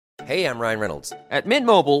Hey, I'm Ryan Reynolds. At Mint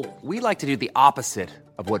Mobile, we like to do the opposite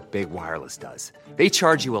of what Big Wireless does. They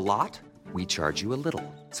charge you a lot, we charge you a little.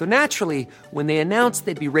 So naturally, when they announced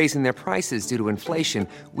they'd be raising their prices due to inflation,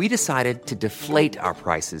 we decided to deflate our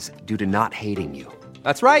prices due to not hating you.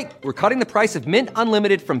 That's right. We're cutting the price of Mint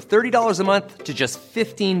Unlimited from $30 a month to just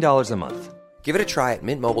 $15 a month. Give it a try at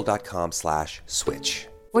mintmobile.com/switch.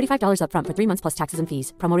 $45 up front for 3 months plus taxes and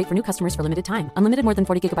fees. Promo rate for new customers for limited time. Unlimited more than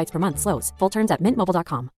 40 gigabytes per month slows. Full terms at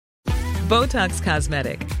mintmobile.com. Botox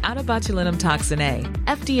Cosmetic, out of botulinum toxin A,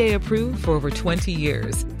 FDA approved for over 20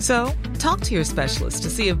 years. So, talk to your specialist to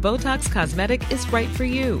see if Botox Cosmetic is right for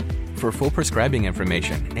you. For full prescribing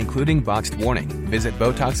information, including boxed warning, visit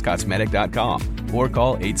BotoxCosmetic.com or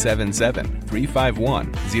call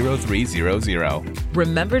 877-351-0300.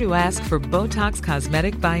 Remember to ask for Botox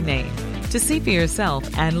Cosmetic by name. To see for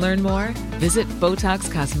yourself and learn more, visit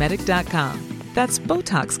BotoxCosmetic.com. That's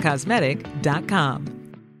BotoxCosmetic.com.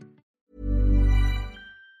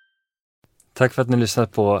 Tack för att ni lyssnar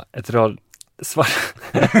på ett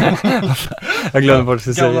Jag glömde vad du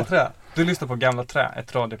skulle säga. Trä. Du lyssnar på Gamla Trä,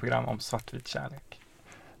 ett radioprogram om svartvit kärlek.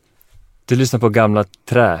 Du lyssnar på Gamla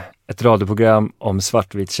Trä, ett radioprogram om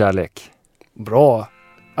svartvit kärlek. Bra.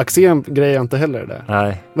 Axén grejer inte heller det.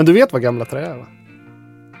 Nej. Men du vet vad Gamla Trä är, va?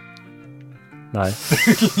 Nej.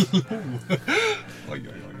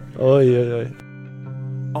 Oj.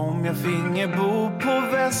 Om jag finge bo på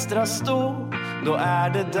Västra Stå, då är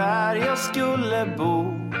det där jag skulle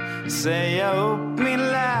bo. Säga upp min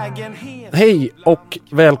lägenhet. Hej och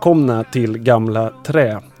välkomna till Gamla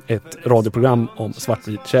Trä, ett radioprogram om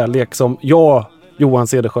svartvit kärlek som jag, Johan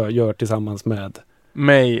Cedersjö, gör tillsammans med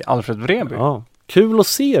mig, Alfred Vreby. Ja, kul att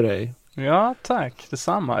se dig. Ja, tack.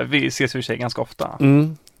 Detsamma. Vi ses ju ganska ofta.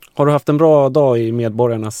 Har du haft en bra dag i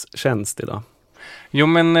medborgarnas tjänst idag? Jo,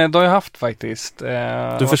 men det har jag haft faktiskt.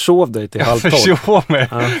 Du försov dig till 11:30. Jag försov mig.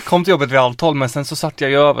 Kom till jobbet vid 11:30, men sen så satt jag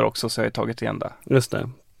ju över också, så jag har tagit igen det. Just det.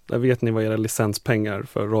 Där vet ni vad era licenspengar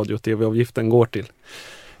för radio- och tv-avgiften går till.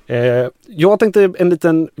 Jag tänkte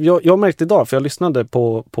jag märkte idag, för jag lyssnade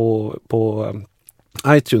på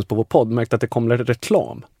iTunes på vår podd, märkte att det kommer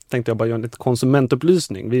reklam. Tänkte jag bara göra en lite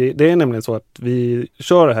konsumentupplysning. Det är nämligen så att vi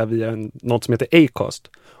kör det här via något som heter Acast.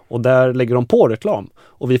 Och där lägger de på reklam.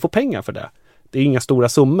 Och vi får pengar för det. Det är inga stora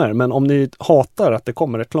summor, men om ni hatar att det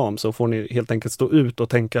kommer reklam så får ni helt enkelt stå ut och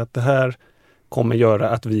tänka att det här kommer göra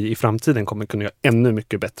att vi i framtiden kommer kunna göra ännu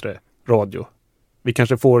mycket bättre radio. Vi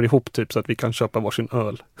kanske får ihop typ så att vi kan köpa varsin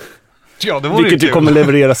öl. Ja, det vore vilket ju kommer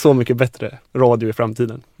leverera så mycket bättre radio i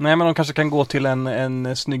framtiden. Nej, men de kanske kan gå till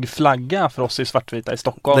en snygg flagga för oss i svartvita i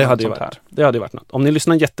Stockholm. Det hade ju varit något. Om ni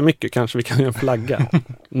lyssnar jättemycket kanske vi kan göra en flagga.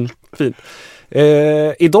 Fint.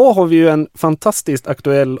 Idag har vi ju en fantastiskt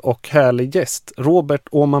aktuell och härlig gäst. Robert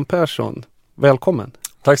Åman Persson. Välkommen.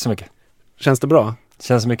 Tack så mycket. Känns det bra?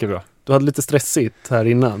 Känns mycket bra. Du hade lite stressigt här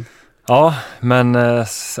innan. Ja, men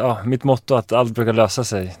mitt motto att allt brukar lösa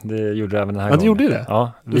sig, det gjorde det även den här gången. Du gjorde det?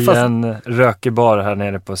 Ja, via en rökig bar här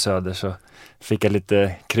nere på Söder så fick jag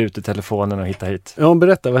lite krut i telefonen och hitta hit. Ja,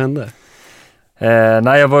 berätta, vad hände?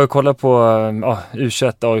 Nej, jag var och kollade på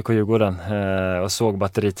U21 AIK Djurgården och såg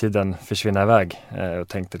batteritiden försvinna iväg och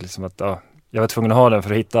tänkte liksom att jag var tvungen att ha den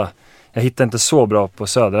för att jag hittade inte så bra på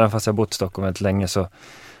Söder, även fast jag bott i Stockholm väldigt länge så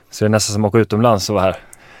det är nästan som att åka utomlands och vara här.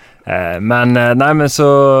 Men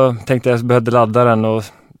så tänkte jag behövde ladda den och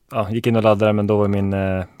gick in och laddade, men då var min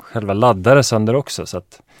själva laddare sönder också, så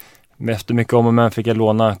att efter mycket om och men fick jag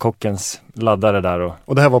låna kockens laddare där.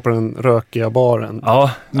 Och det här var på den rökiga baren?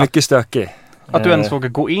 Ja, mycket stökig. Att du ens vågar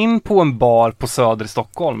gå in på en bar på Söder i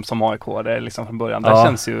Stockholm som AIK, det är liksom från början, det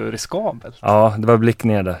känns ju riskabelt. Ja, det var blick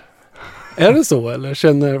ner där. Är det så, eller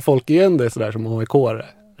känner folk igen dig sådär som AIK-are?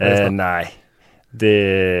 Nej,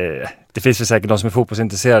 det finns väl säkert de som är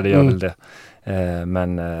fotbollsintresserade gör väl det.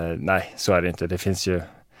 Men nej, så är det inte. Det finns ju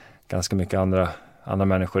ganska mycket andra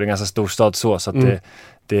människor. Det är en ganska stor stad så att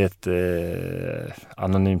det är ett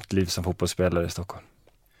anonymt liv som fotbollsspelare i Stockholm.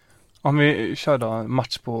 Om vi kör då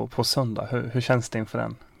match på söndag, hur känns det inför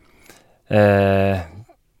den?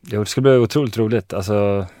 Det ska bli otroligt roligt.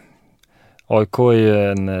 Alltså, AIK är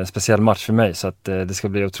ju en speciell match för mig, så att det ska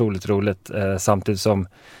bli otroligt roligt. Samtidigt som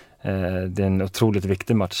det är en otroligt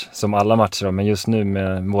viktig match, som alla matcher då. Men just nu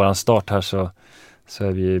med våran start här så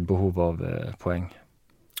är vi i behov av poäng.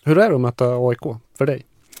 Hur är det att möta AIK för dig?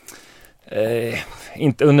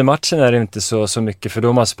 Inte under matchen är det inte så mycket, för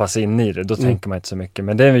då måste man passa in i det. Då tänker man inte så mycket.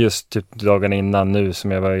 Men det är just typ dagarna innan nu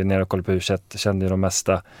som jag var nere och kollade på U21, kände ju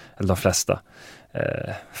de flesta.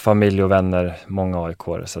 Familj och vänner, många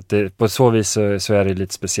AIK-are. Så att på så vis så är det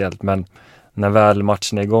lite speciellt. Men när väl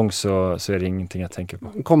matchen är igång så är det ingenting jag tänker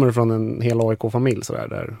på. Kommer du från en hel AIK-familj sådär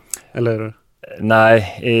där? Eller?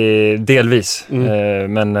 Nej, delvis.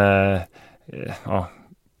 Men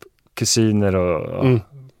kusiner och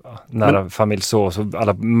nära familj så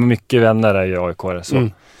alla, mycket vänner är ju AIK så.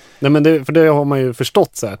 Nej, men för det har man ju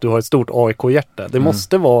förstått så här, att du har ett stort AIK-hjärta. Det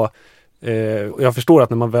måste vara jag förstår att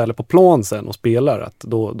när man väl är på plan sen och spelar att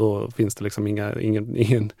då finns det liksom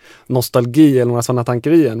ingen nostalgi eller några sådana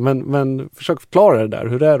tankar igen. Men försök förklara det där.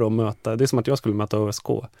 Hur är det att möta? Det är som att jag skulle möta ÖSK.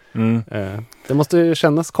 Det måste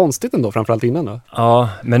kännas konstigt ändå, framförallt innan då. Ja,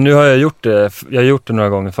 men nu har jag gjort det. Jag har gjort det några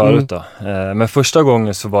gånger förut då. Men första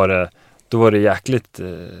gången så var det jäkligt,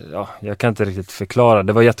 jag kan inte riktigt förklara.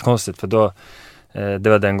 Det var jättekonstigt för då det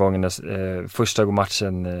var den gången första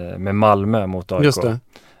matchen med Malmö mot AIK. Just det.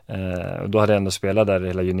 Och då hade jag ändå spelat där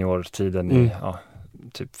hela juniortiden i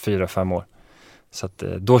typ 4-5 år. Så att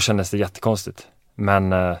då kändes det jättekonstigt.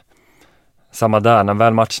 Men samma där, när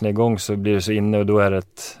väl matchen är igång så blir det så inne och då är det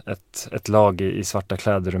ett lag i svarta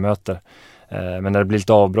kläder du möter. Men när det blir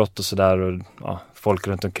lite avbrott och sådär och folk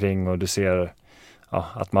runt omkring och du ser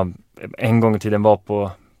att man en gång i tiden var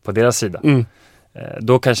på deras sida.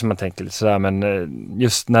 Då kanske man tänker lite sådär, men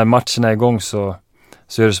just när matchen är igång så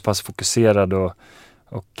är du så pass fokuserad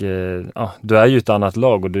och du är ju ett annat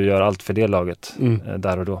lag och du gör allt för det laget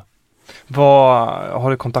där och då. Har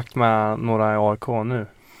du kontakt med några i AIK nu?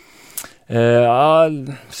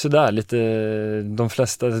 Sådär lite, de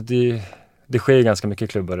flesta, det sker ganska mycket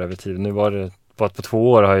klubbar över tid. Nu var det på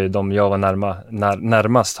 2 år har ju de jag var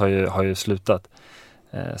närmast har ju slutat.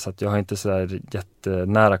 Så att jag har inte sådär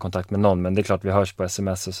jättenära kontakt med någon, men det är klart vi hörs på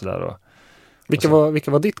sms och sådär. Vilka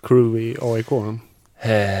var ditt crew i AIK?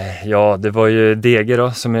 Det var ju Deger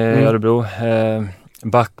då, som är i Örebro.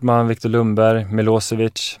 Backman, Viktor Lundberg,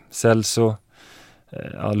 Milosevic, Celso,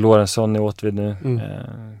 Lorentzon i Åtvid nu.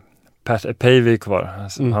 Päivi kvar.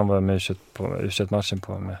 Alltså, han var med på U21-matchen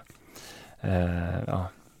på med.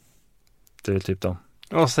 Det är typ dem.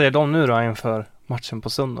 Vad säger de nu då inför matchen på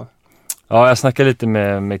söndag? Ja, jag snackade lite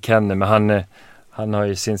med Kenny, men han har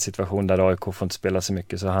ju sin situation där AIK får inte spela så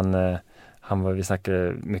mycket, så vi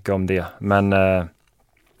snackade mycket om det. Men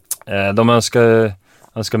de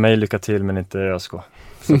önskar mig lycka till, men inte ÖSK,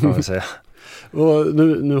 så kan man säga. Och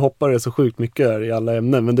nu hoppar det så sjukt mycket här i alla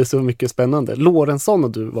ämnen, men det är så mycket spännande. Lorentzon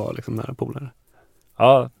och du var liksom nära polare.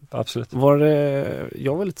 Ja, absolut.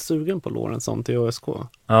 Jag var lite sugen på Lorentzon till ÖSK.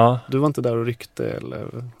 Ja. Du var inte där och ryckte eller?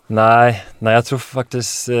 Nej, jag tror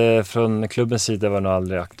faktiskt från klubbens sida var det nog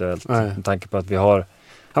aldrig aktuellt. Med tanke på att vi har...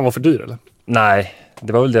 Han var för dyr eller? Nej,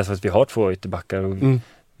 det var väl det för att vi har 2 ytterbackar och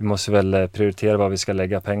vi måste väl prioritera vad vi ska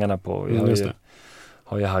lägga pengarna på. Vi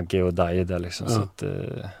har ju Hagge och Daje där liksom,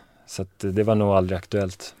 så att det var nog aldrig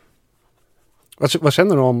aktuellt. Vad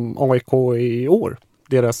känner du om AIK i år?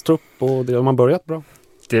 Deras trupp och de har börjat bra?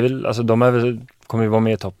 Det är väl, alltså kommer ju vara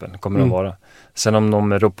med i toppen, kommer de vara. Sen om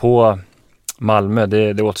de rår på Malmö,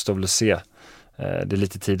 det återstår väl att se. Det är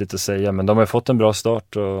lite tidigt att säga, men de har fått en bra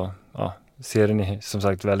start och serien är som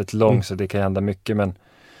sagt väldigt lång så det kan hända mycket, men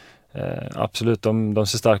absolut, de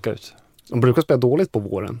ser starka ut. De brukar spela dåligt på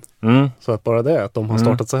våren. Så att bara det, att de har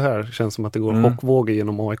startat så här, känns som att det går chockvågor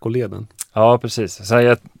genom AIK-leden. Ja, precis.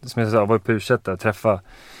 Så som jag sa, var på U21 och träffade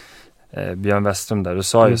Björn Westström där. Du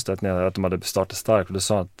sa just att de hade startat starkt. Och du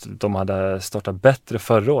sa att de hade startat bättre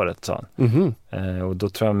förra året, sa han. Och då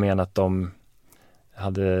tror jag menar att de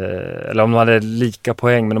hade, om de hade lika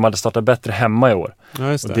poäng, men de hade startat bättre hemma i år.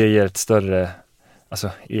 Ja, just det. Och det ger ett större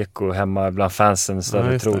eko hemma bland fansen,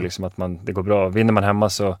 större tro liksom, att det går bra. Vinner man hemma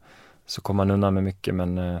så kommer man undan med mycket,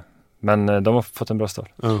 men de har fått en bra start.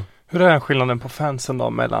 Hur är skillnaden på fansen då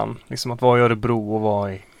mellan liksom, att vara i Örebro och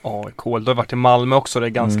vara i AIK? Du har varit i Malmö också, det är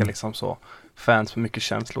ganska liksom så fans med mycket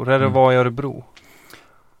känslor. Hur är det att vara i Örebro?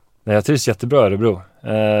 Nej, jag trivs jättebra i Örebro.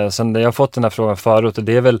 Sen jag har fått den här frågan förut, och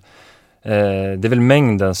det är väl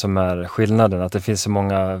mängden som är skillnaden, att det finns så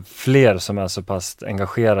många fler som är så pass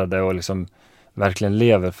engagerade och liksom verkligen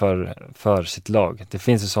lever för sitt lag. Det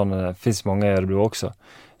finns många i Örebro också.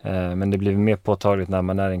 Men det blir mer påtagligt när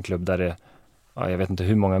man är i en klubb där det jag vet inte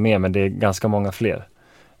hur många mer, men det är ganska många fler.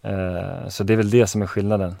 Så det är väl det som är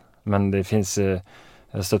skillnaden. Men det finns, jag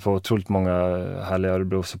har stött på otroligt många härliga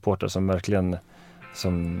Örebro-supportrar som verkligen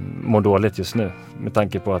mår dåligt just nu, med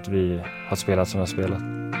tanke på att vi har spelat som vi har spelat.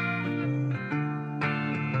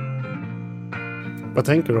 Vad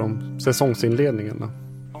tänker du om säsongsinledningen då?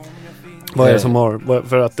 Vad är det som har,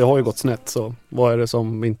 för att det har ju gått snett, så vad är det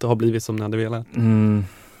som inte har blivit som ni hade velat?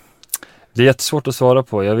 Det är jättesvårt att svara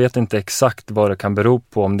på. Jag vet inte exakt vad det kan bero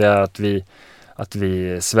på. Om det är att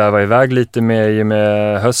vi svävar iväg lite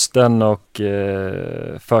med hösten och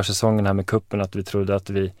försäsongen här med kuppen, att vi trodde att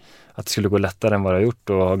det skulle gå lättare än vad det har gjort,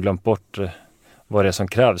 och har glömt bort vad det är som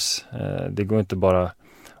krävs. Det går inte bara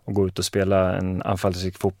och gå ut och spela en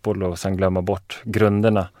anfallsrik fotboll och sen glömma bort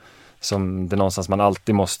grunderna som det någonstans man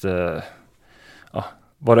alltid måste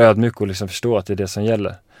vara ödmjuk och liksom förstå att det är det som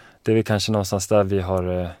gäller. Det är väl kanske någonstans där vi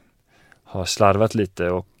har slarvat lite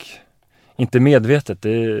och inte medvetet. Det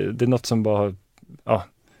är något som bara,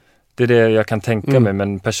 det är det jag kan tänka mig,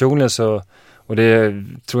 men personligen så, och det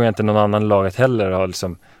tror jag inte någon annan laget heller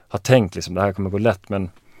har tänkt liksom, det här kommer gå lätt, men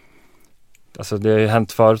alltså det har ju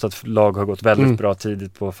hänt förut att lag har gått väldigt bra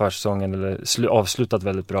tidigt på försäsongen eller avslutat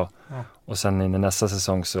väldigt bra och sen in i nästa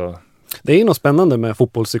säsong så... Det är nog spännande med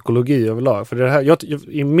fotbollspsykologi överlag, för det här,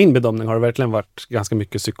 i min bedömning har det verkligen varit ganska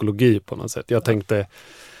mycket psykologi på något sätt. Jag tänkte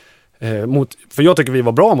för jag tycker vi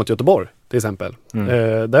var bra mot Göteborg till exempel.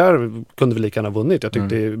 Där kunde vi lika gärna vunnit. Jag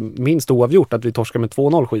tyckte minst oavgjort att vi torskar med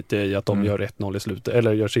 2-0 skit i att de gör 1-0 i slutet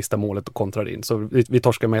eller gör sista målet och kontrar in. Så vi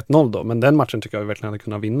torskar med 1-0 då, men den matchen tycker jag vi verkligen hade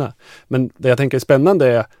kunnat vinna. Men det jag tänker är spännande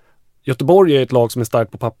är Göteborg är ett lag som är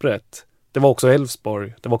starkt på pappret. Det var också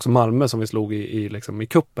Elfsborg, det var också Malmö som vi slog i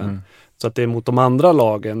kuppen. Så att det är mot de andra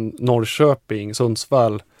lagen, Norrköping,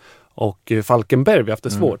 Sundsvall och Falkenberg vi haft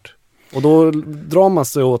det svårt. Och då drar man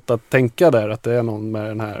sig åt att tänka där att det är någon med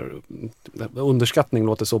den här underskattning,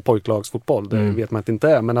 låter så pojklagsfotboll, det vet man att det inte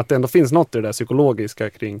är, men att det ändå finns något i det där psykologiska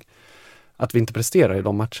kring att vi inte presterar i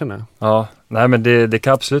de matcherna. Ja, nej men det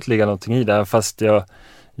kan absolut ligga någonting i det, fast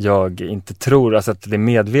jag inte tror alltså att det är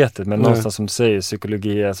medvetet, men någonstans som du säger,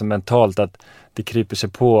 psykologi är så mentalt att det kryper sig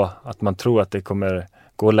på att man tror att det kommer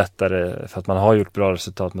gå lättare för att man har gjort bra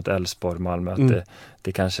resultat mot Elfsborg, Malmö, att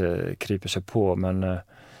det kanske kryper sig på, men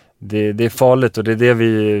det är farligt och det är det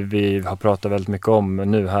vi har pratat väldigt mycket om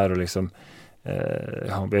nu här och liksom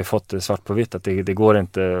vi har fått det svart på vitt att det går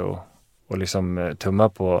inte att liksom tumma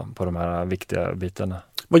på de här viktiga bitarna.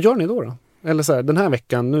 Vad gör ni då? Eller så här, den här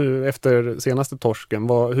veckan nu efter senaste torsken,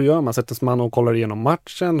 hur gör man? Sätter man och kollar igenom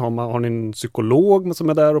matchen? Har ni en psykolog som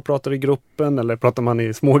är där och pratar i gruppen? Eller pratar man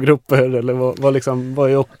i små grupper? Eller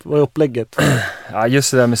vad är upplägget? Ja,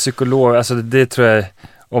 just det där med psykolog, alltså det tror jag,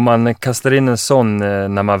 om man kastar in en sån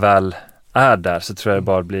när man väl är där så tror jag det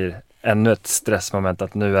bara blir ännu ett stressmoment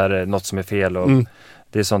att nu är det något som är fel och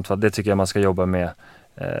det är sånt, det tycker jag man ska jobba med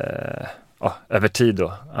över tid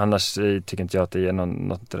då. Annars tycker inte jag att det ger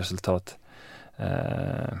något resultat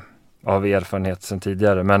av erfarenhet sedan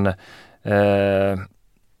tidigare. Men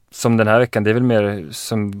som den här veckan, det är väl mer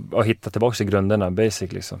som att hitta tillbaka till grunderna,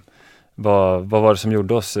 basic liksom. Vad var det som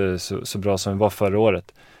gjorde oss så bra som vi var förra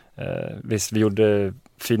året? Visst, vi gjorde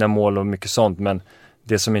fina mål och mycket sånt, men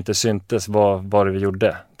det som inte syntes var det vi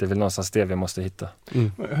gjorde. Det är väl någonstans det vi måste hitta.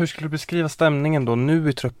 Hur skulle du beskriva stämningen då nu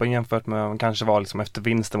i truppen jämfört med vad kanske var liksom efter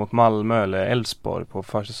vinsten mot Malmö eller Elfsborg på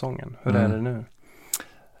försäsongen? Hur är det nu?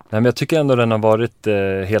 Nej, men jag tycker ändå den har varit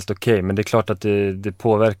helt okej, men det är klart att det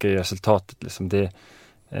påverkar ju resultatet. Liksom. Det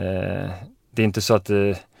är inte så att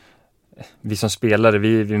vi som spelare,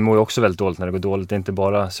 vi mår ju också väldigt dåligt när det går dåligt. Det är inte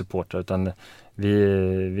bara supportrar, utan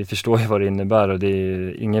vi förstår ju vad det innebär och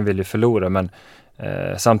ingen vill ju förlora, men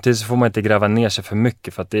samtidigt så får man inte gräva ner sig för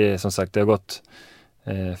mycket, för att det är som sagt, det har gått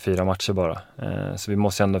 4 matcher bara. Så vi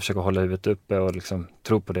måste ändå försöka hålla huvudet uppe och liksom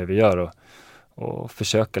tro på det vi gör och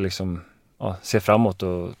försöka liksom se framåt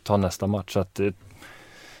och ta nästa match. Så att,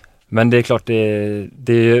 men det är klart,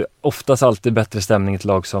 det är oftast alltid bättre stämning i ett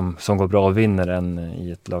lag som går bra och vinner än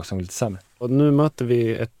i ett lag som är lite sämre. Och nu möter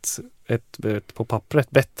vi ett på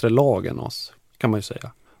pappret bättre lag än oss, kan man ju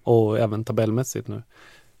säga. Och även tabellmässigt nu.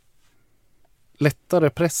 Lättare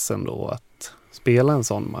pressen då att spela en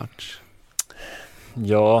sån match?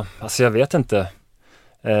 Ja, alltså jag vet inte.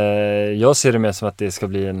 Jag ser det mer som att det ska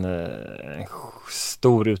bli en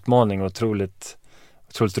stor utmaning och otroligt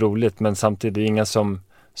roligt, men samtidigt är det inga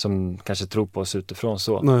som kanske tror på oss utifrån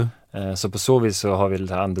så. Nej. Så på så vis så har vi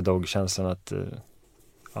lite underdog-känslan att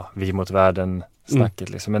vi mot världen snacket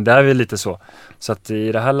liksom. Men det är väl lite så. Så att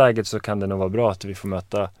i det här läget så kan det nog vara bra att vi får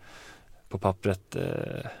möta på pappret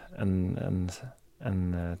en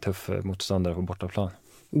tuff motståndare på bortaplan.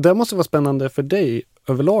 Det måste vara spännande för dig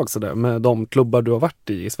överlag sådär, med de klubbar du har varit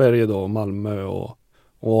i Sverige då, Malmö och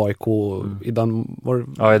AIK i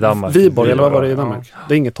Danmark. Viborg, eller vad var det i Danmark? Ja.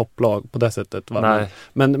 Det är inget topplag på det sättet, va? Nej.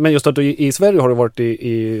 Men just att du i Sverige har du varit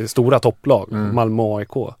i stora topplag, Malmö och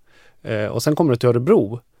AIK. Och sen kommer du till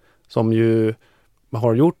Örebro som ju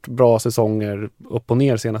har gjort bra säsonger upp och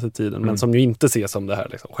ner senaste tiden, men som ju inte ses som det här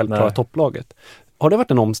liksom, självklara topplaget. Har det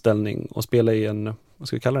varit en omställning att spela i en, vad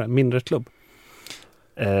ska vi kalla det, mindre klubb?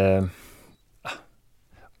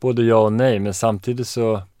 Både ja och nej, men samtidigt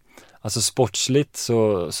så alltså sportsligt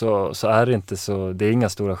så är det inte så, det är inga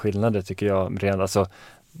stora skillnader tycker jag. Alltså,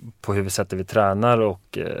 på hur vi sätter vi tränar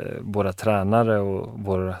och våra tränare och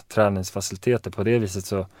våra träningsfaciliteter på det viset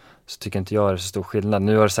så tycker inte jag är så stor skillnad.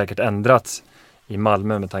 Nu har det säkert ändrats i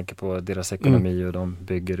Malmö med tanke på deras ekonomi och de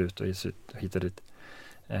bygger ut och hit och dit.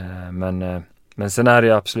 Men sen är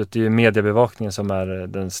det absolut, det är ju mediebevakningen som är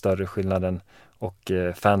den större skillnaden och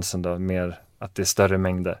fansen då, mer att det är större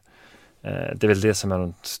mängder. Det är väl det som är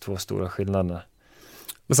de två stora skillnaderna.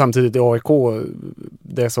 Men samtidigt i AIK,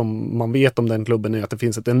 det som man vet om den klubben är att det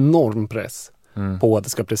finns ett enorm press på att det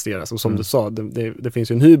ska presteras. Och som du sa, det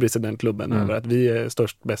finns ju en hybris i den klubben över att vi är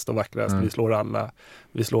störst, bäst och vackrast. Vi slår alla.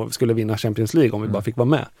 Vi skulle vinna Champions League om vi bara fick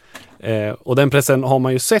vara med. Och den pressen har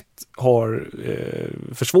man ju sett har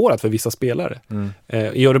försvårat för vissa spelare.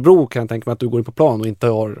 I Örebro kan jag tänka mig att du går in på plan och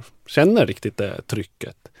inte känner riktigt det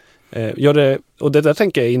trycket. Och det där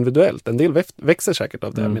tänker jag är individuellt. En del växer säkert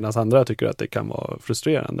av det medan andra tycker att det kan vara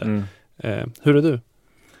frustrerande. Hur är du?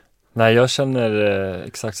 Nej, jag känner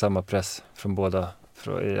exakt samma press från båda.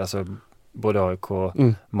 Alltså både AIK och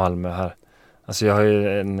Malmö här. Alltså jag har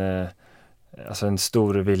ju en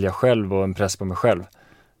stor vilja själv och en press på mig själv.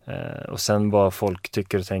 Och sen vad folk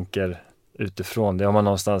tycker och tänker utifrån. Det har man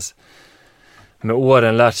någonstans med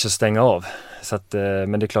åren lärt sig att stänga av. Så att,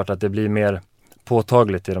 men det är klart att det blir mer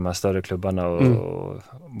påtagligt i de här större klubbarna och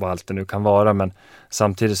vad allt det nu kan vara. Men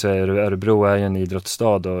samtidigt så är Örebro är ju en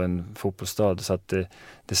idrottsstad och en fotbollsstad så att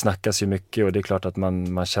det snackas ju mycket och det är klart att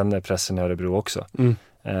man känner pressen i Örebro också.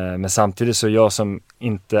 Men samtidigt så jag som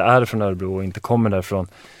inte är från Örebro och inte kommer därifrån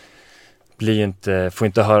får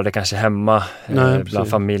inte höra det kanske hemma bland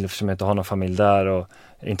familj som jag inte har någon familj där och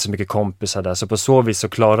inte så mycket kompisar där. Så på så vis så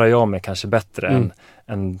klarar jag mig kanske bättre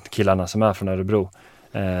än killarna som är från Örebro.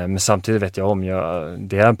 Men samtidigt vet jag om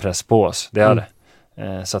det är en press på oss, det är det.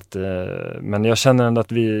 Så att, men jag känner ändå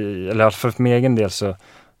att eller i alla fall för min egen del så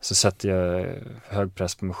sätter jag hög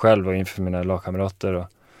press på mig själv och inför mina lagkamrater.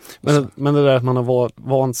 Men det där att man har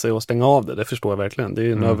vant sig att stänga av det förstår jag verkligen. Det är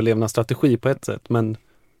ju en överlevnadsstrategi på ett sätt, men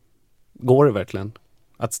går det verkligen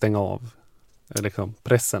att stänga av liksom,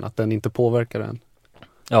 pressen, att den inte påverkar den?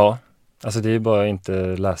 Ja, alltså det är ju bara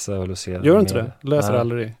inte läsa och se. Gör inte det? Läser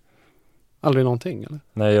aldrig? Aldrig någonting, eller?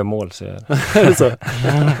 Nej, jag gör mål, så jag. Är det så?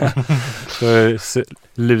 Så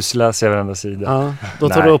lusläser jag varenda sida. Ja, då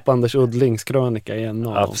tar du upp Anders Uddlings krönika igen.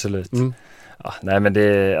 Absolut. Ja, nej, men det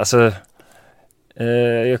är, alltså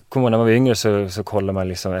jag kommer ihåg när man var yngre så kollar man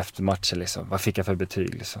liksom efter matcher liksom, vad fick jag för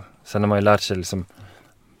betyg liksom. Sen har man ju lärt sig liksom,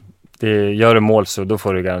 gör du mål så då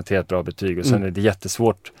får du garanterat bra betyg och sen är det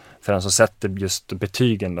jättesvårt för den som sätter just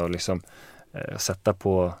betygen då liksom, sätta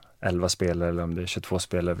på 11 spelare eller om det är 22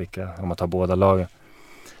 spelare om man tar båda lagen.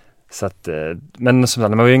 Så att, men som sagt,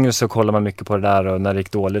 när man var yngre så kollar man mycket på det där och när det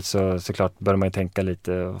gick dåligt så såklart börjar man ju tänka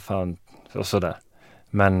lite och sådär.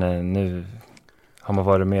 Men nu har man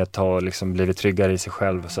varit med ett tag och liksom blivit tryggare i sig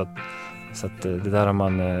själv så att det där har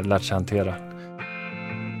man lärt sig hantera.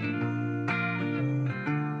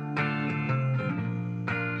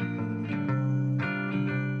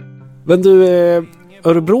 Men du,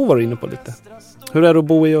 Örebro var inne på lite. Hur är det att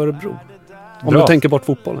bo i Örebro? Om du tänker bort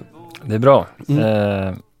fotbollen. Det är bra.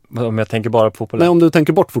 Om jag tänker bara på fotbollen. Nej, om du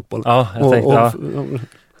tänker bort fotbollen. Ja, jag tänkte,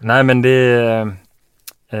 nej, men det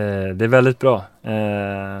är väldigt bra.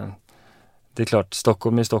 Det är klart,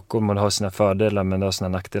 Stockholm är Stockholm och det har sina fördelar men det har sina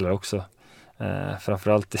nackdelar också.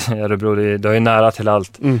 Framförallt i Örebro, det är nära till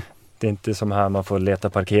allt. Det är inte som här man får leta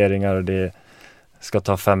parkeringar och det ska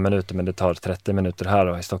ta 5 minuter men det tar 30 minuter här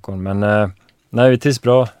då, i Stockholm. Men nej, vi trivs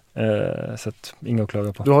bra. Så att inget att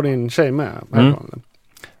klaga på. Du har din tjej med?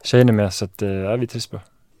 Tjejen är med så att vi trivs bra.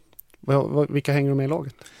 Vilka hänger du med i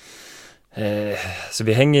laget? Så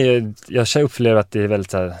vi hänger, jag upplever att det är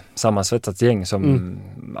väldigt här, sammansvetsat gäng som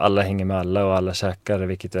alla hänger med alla och alla käkar,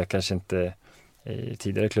 vilket är kanske inte i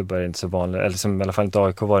tidigare klubbar är inte så vanligt, eller som i alla fall inte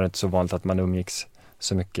AIK var det inte så vanligt att man umgicks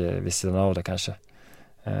så mycket vid sidan av det kanske.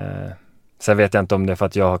 Sen vet jag inte om det är för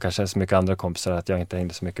att jag har kanske så mycket andra kompisar att jag inte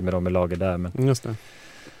hängde så mycket med dem i laget där. Men just det.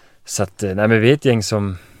 Så att, nej, men vi är ett gäng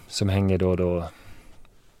som hänger då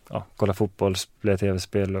kolla fotboll, spela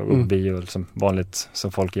tv-spel och bio som vanligt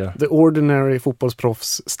som folk gör. The ordinary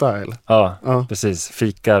fotbollsproffs style. Ja, precis.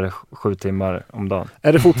 Fikar 7 timmar om dagen.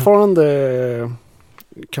 Är det fortfarande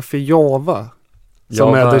Café Java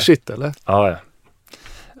som är the shit, eller?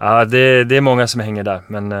 Ja, det är många som hänger där,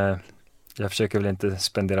 men jag försöker väl inte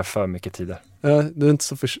spendera för mycket tid där. Det är inte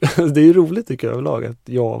så det är ju roligt tycker jag överlag att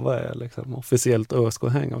Java är liksom officiellt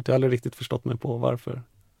ÖSK-hangout. Jag har aldrig riktigt förstått mig på varför.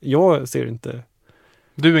 Jag ser inte.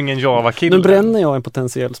 Du är ingen Java-kille. Nu bränner jag en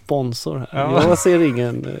potentiell sponsor här. Ja. Jag ser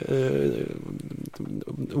ingen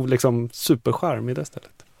liksom superskärm i det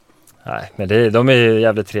stället. Nej, men de är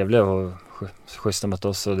jävligt trevliga och schyssta mot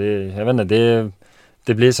oss och jag vet inte,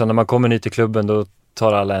 det blir så när man kommer ny till klubben, då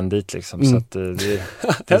tar alla en dit liksom. Så att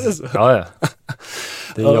det är så. Ja.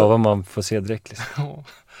 Det är vad man får se direkt liksom.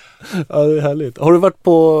 Ja, det är härligt. Har du varit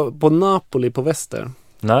på Napoli på Väster?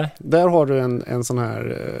 Nej. Där har du en sån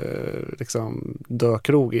här liksom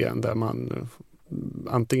dökrog igen där man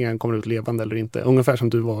antingen kommer ut levande eller inte. Ungefär som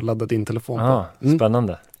du var laddat din telefon på.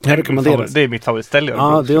 Spännande. Här rekommenderas. Det är mitt favoritställe.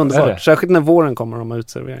 Ja, det är underbart. Särskilt när våren kommer de här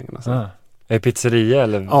utserveringarna. Så. Är pizzeria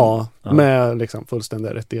eller? Ja, med liksom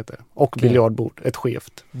fullständiga rättigheter. Och biljardbord, ett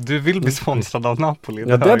skevt. Du vill bli sponsrad av Napoli.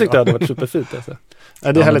 Ja, det tyckte jag hade varit superfint. Alltså.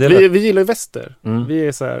 Ja, det är härligt. Vi gillar ju Väster. Vi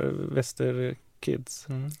är så här Väster-kids.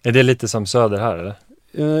 Är det lite som Söder här eller?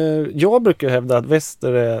 Jag brukar hävda att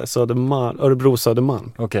Väster är Södermalm, Örebro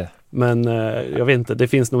Södermalm. Okej. Men jag vet inte, det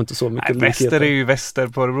finns nog inte så mycket likheter. Väster är ju Väster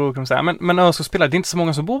på Örebro kan man säga. Men Örebro-spelare, det är inte så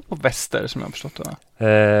många som bor på Väster som jag har förstått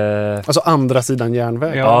det. Alltså andra sidan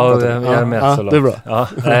järnvägen. Ja, jag är med så långt. Det är bra.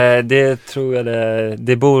 Ja, det tror jag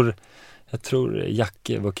det bor, jag tror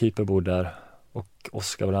Jacke, vår keeper, bor där. Och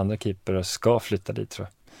Oskar, vår andra keeper, ska flytta dit tror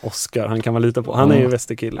jag. Oskar, han kan man lita på. Han är ju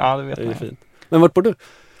Västerkille. Ja, det vet jag. Fint. Men vart bor du?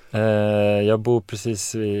 Jag bor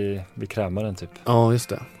precis vid Krämaren typ. Ja, just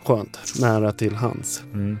det. Skönt. Nära till Hans.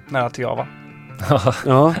 Nära till Java.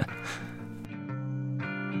 Ja.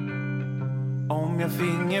 Om jag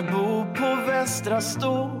finge bo på Västra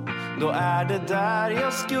Stå, då är det där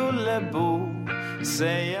jag skulle bo.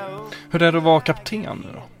 Säga upp. Hur är det att vara kapten nu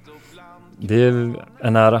då? Det är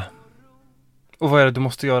en ära. Och vad är det du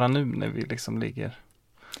måste göra nu när vi liksom ligger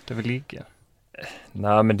där vi ligger?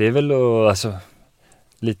 Nej, men det är väl alltså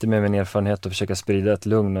lite med min erfarenhet att försöka sprida ett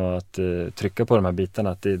lugn och att trycka på de här bitarna.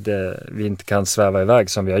 Att vi inte kan sväva iväg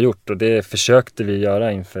som vi har gjort. Och det försökte vi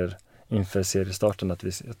göra inför seriestarten. Att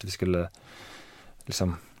vi skulle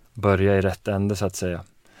liksom börja i rätt ände så att säga.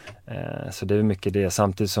 Så det är mycket det.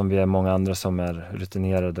 Samtidigt som vi är många andra som är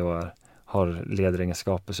rutinerade och har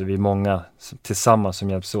ledaregenskaper. Så vi är många tillsammans som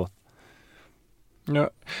hjälps åt. Jag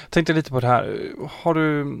tänkte lite på det här. Har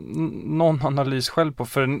du någon analys själv på?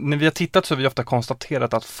 För när vi har tittat så har vi ofta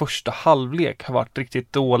konstaterat att första halvlek har varit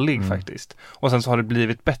riktigt dålig faktiskt. Och sen så har det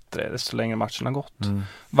blivit bättre så länge matchen har gått.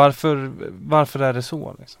 Varför är det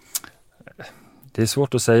så? Liksom? Det är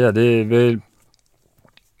svårt att säga.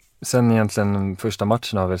 Sen egentligen första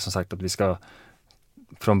matchen har vi som sagt att vi ska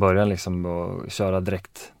från början liksom och köra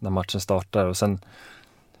direkt när matchen startar. Och sen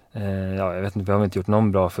jag vet inte, vi har inte gjort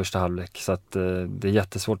någon bra första halvlek så att det är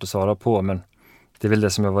jättesvårt att svara på, men det är väl det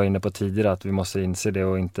som jag var inne på tidigare, att vi måste inse det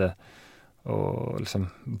och inte och liksom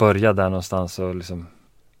börja där någonstans och liksom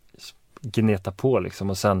gneta på liksom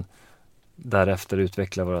och sen därefter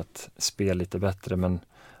utveckla vårt spel lite bättre, men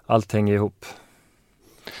allt hänger ihop.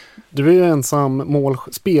 Du är ju ensam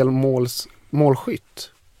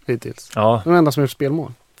målskytt hittills. Ja. Den enda som gjort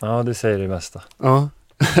spelmål. Ja, det säger det mesta. Ja.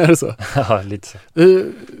 Är det så? Ja, lite så.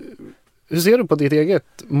 Hur ser du på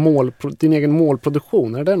din egen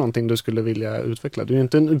målproduktion? Är det någonting du skulle vilja utveckla? Du är ju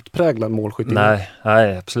inte en utpräglad målskytt. Nej,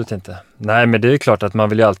 absolut inte. Nej, men det är klart att man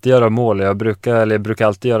vill ju alltid göra mål. Jag brukar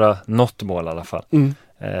alltid göra något mål i alla fall.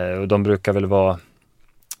 Och de brukar väl vara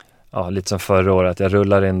lite som förra året, att jag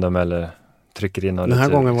rullar in dem eller trycker in dem. Den här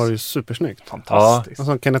gången var det ju supersnyggt. Fantastiskt. Ja.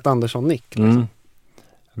 Som Kenneth Andersson-nick. Liksom.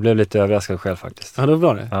 Jag blev lite överraskad själv faktiskt. Ja, det var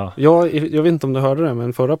bra det. Ja. Jag vet inte om du hörde det,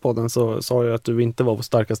 men förra podden så sa jag att du inte var vår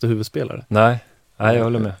starkaste huvudspelare. Nej, jag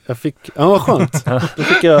håller med. Vad skönt. Då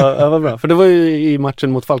fick vad bra. För det var ju i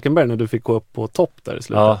matchen mot Falkenberg när du fick gå upp på topp där i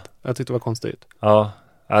slutet. Ja. Jag tyckte det var konstigt. Ja,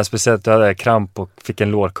 speciellt jag hade kramp och fick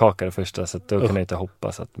en lårkaka det första, så att då kunde jag inte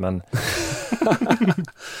hoppa. Så att, men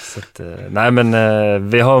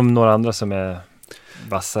vi har några andra som är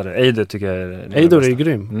vassare. Eidur tycker jag är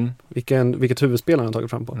grym. Vilket huvudspel han har tagit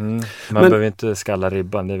fram på. Man behöver inte skalla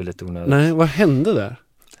ribban, det är väl lite onödigt. Nej, vad hände där?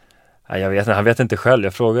 Nej, jag vet inte, han vet inte själv.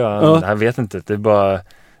 Jag frågar, han vet inte. Det är bara,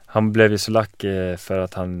 han blev ju så lack för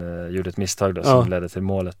att han gjorde ett misstag då, som ledde till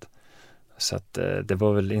målet. Så att det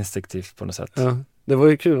var väl instinktivt på något sätt. Ja, det var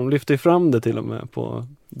ju kul. De lyfte fram det till och med på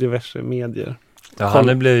diverse medier. Ja,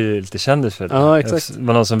 han blev ju lite kändis för det. Ja, exakt. Det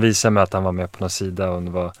var någon som visade mig att han var med på någon sida och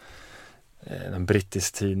det var en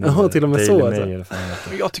brittisk tidning. Ja, till och med så. Alltså.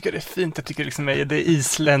 Jag tycker det är fint. Jag tycker liksom det är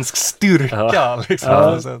isländsk styrka. Ja.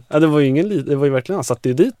 Liksom. Ja, det var ju verkligen, han satte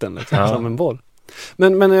ju dit den liksom, som en boll.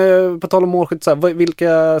 Men på tal om målskytt,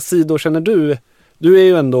 vilka sidor känner du? Du är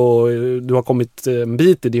ju ändå, du har kommit en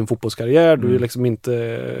bit i din fotbollskarriär. Du är liksom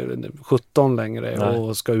inte 17 längre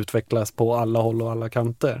och ska utvecklas på alla håll och alla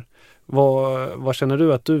kanter. Vad känner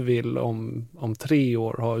du att du vill om 3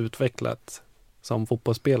 år ha utvecklat som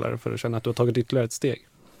fotbollsspelare för att känna att du har tagit ytterligare ett steg?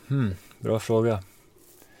 Bra fråga.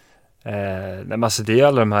 Men alltså det är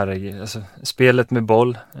alla de här, alltså, spelet med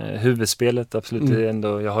boll, huvudspelet absolut, det är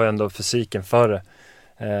ändå, jag har ju ändå fysiken för det.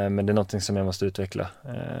 Men det är någonting som jag måste utveckla.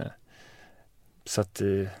 Så att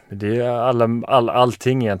det är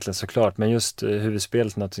allting egentligen såklart. Men just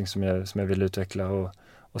huvudspelet är någonting som jag vill utveckla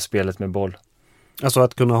och spelet med boll. Alltså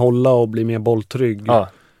att kunna hålla och bli mer bolltrygg. Ja,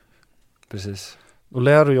 precis. Och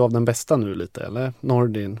lär du ju av den bästa nu lite, eller?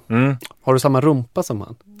 Nordin. Har du samma rumpa som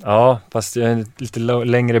han? Ja, fast jag har lite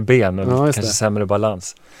längre ben och kanske det. sämre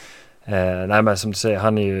balans. Nej, men som du säger,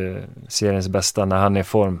 han är ju seriens bästa. När han är i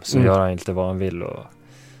form så gör han inte vad han vill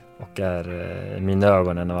och är i mina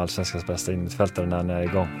ögon en av allsvenskans bästa innermittfältare när han är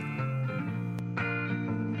igång.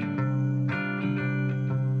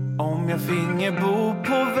 Om jag finge bo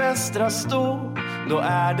på Västra Stå, då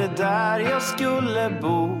är det där jag skulle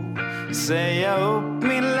bo. Säga upp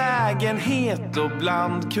min lägenhet och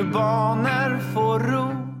bland kubaner få ro.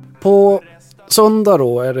 På söndag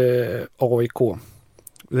då är det AIK.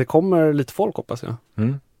 Det kommer lite folk, hoppas jag.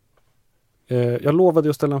 Jag lovade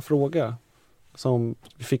att ställa en fråga som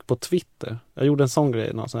vi fick på Twitter. Jag gjorde en sån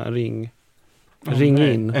grej, någon sån här ring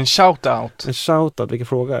in. En shoutout. En shoutout, vilken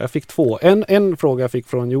fråga? Jag fick 2. En fråga jag fick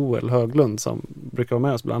från Joel Höglund som brukar vara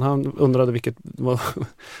med oss ibland. Han undrade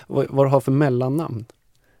vad du har för mellannamn.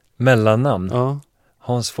 Mellannamn? Ja.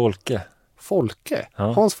 Hans Folke. Folke?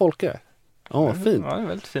 Ja. Hans Folke? Ja, fint. Ja, det är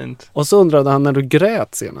väldigt fint. Och så undrade han när du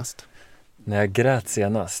grät senast. När jag grät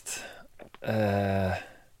senast?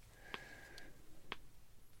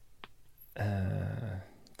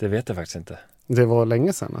 Det vet jag faktiskt inte. Det var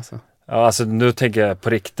länge sedan alltså. Ja, alltså nu tänker jag på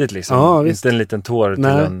riktigt liksom. Ja, inte en liten tår till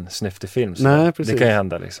en snyftig film. Så nej, precis. Det kan ju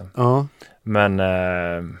hända liksom. Ja. Men...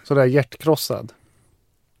 så där hjärtkrossad?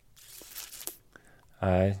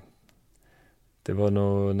 Nej. Det var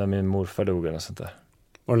nog när min morfar dog eller sånt där.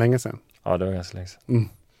 Var det länge sedan? Ja, det var ganska länge sedan.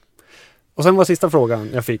 Och sen var sista frågan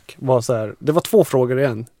jag fick var så här. Det var 2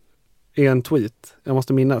 frågor i en tweet. Jag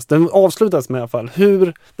måste minnas. Den avslutas med i alla fall.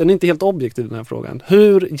 Den är inte helt objektiv den här frågan.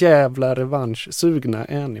 Hur jävla revanschsugna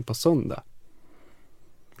är ni på söndag?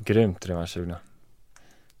 Grymt revanschsugna.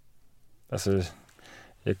 Alltså,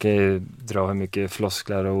 jag kan ju dra hur mycket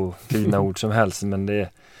flosklar och fina ord som helst, men det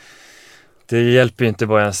hjälper ju inte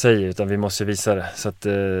vad jag säger, utan vi måste visa det. Så att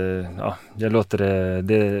jag låter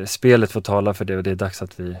det spelet få tala för det, och det är dags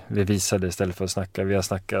att vi visar det istället för att snacka. Vi har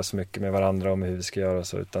snackat så mycket med varandra om hur vi ska göra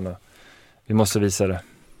så, utan vi måste visa det.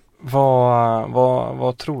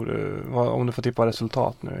 Vad tror du? Om du får tippa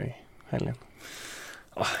resultat nu i helgen?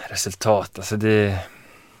 Resultat, alltså det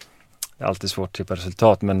är alltid svårt att tippa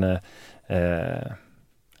resultat, men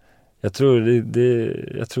jag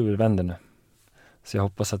tror det vänder nu. Så jag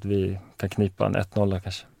hoppas att vi kan knipa en 1-0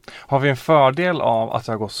 kanske. Har vi en fördel av att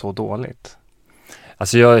det har gått så dåligt?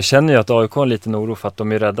 Alltså jag känner ju att AIK har en liten oro för att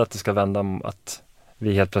de är rädda att det ska vända, att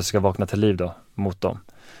vi helt plötsligt ska vakna till liv då mot dem.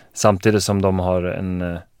 Samtidigt som de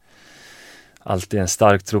har alltid en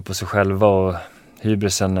stark tro på sig själva, och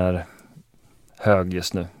hybrisen är hög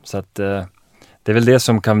just nu. Så att det är väl det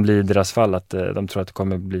som kan bli deras fall, att de tror att det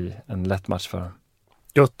kommer bli en lätt match för dem.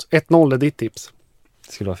 Gött. 1-0 är ditt tips.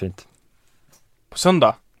 Det skulle vara fint. På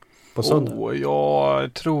söndag? På söndag.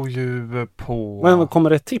 Jag tror ju på... Men kommer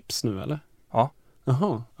det ett tips nu eller? Ja.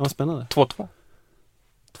 Jaha, vad spännande. 2-2.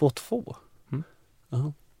 2-2?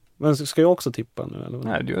 Jaha. Men ska jag också tippa nu eller?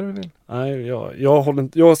 Nej, du gör det väl. Nej,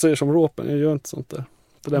 jag säger som Råpen, jag gör inte sånt där.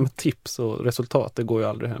 Det där med tips och resultat, det går ju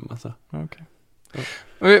aldrig hem alltså. Okej.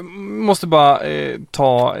 Jag måste bara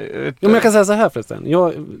ta... men jag kan säga så här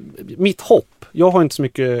förresten. Mitt hopp, jag har inte så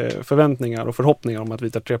mycket förväntningar och förhoppningar om att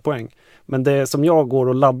vi tar 3 poäng. Men det som jag går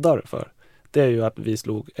och laddar för, det är ju att vi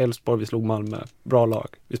slog Elfsborg, vi slog Malmö. Bra lag.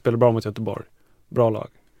 Vi spelar bra mot Göteborg. Bra lag.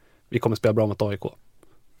 Vi kommer spela bra mot AIK.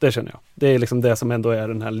 Det känner jag. Det är liksom det som ändå är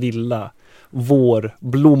den här lilla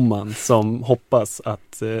vårblomman som hoppas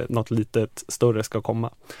att något litet större ska komma.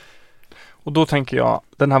 Och då tänker jag,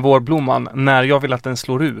 den här vårblomman, när jag vill att den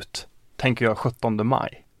slår ut, tänker jag 17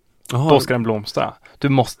 maj. Aha. Då ska den blomstra. Du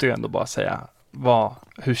måste ju ändå bara säga,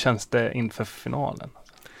 hur känns det inför finalen?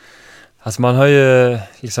 Alltså man har ju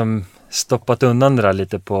liksom stoppat undan det där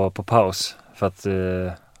lite på paus för att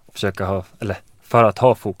för att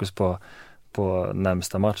ha fokus på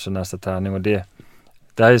närmsta match och närmsta träning, och det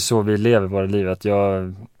är så vi lever våra liv, att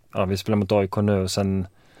vi spelar mot AIK nu och sen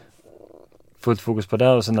fullt fokus på det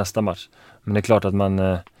och sen nästa match. Men det är klart att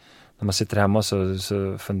när man sitter hemma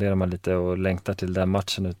så funderar man lite och längtar till den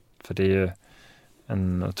matchen, för det är ju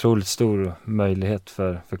en otroligt stor möjlighet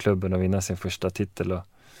för klubben att vinna sin första titel. Och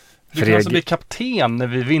du kan alltså bli kapten när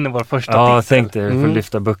vi vinner vår första titel. Ja, tänk dig, vi får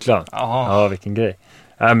lyfta bucklan. Ja, vilken grej.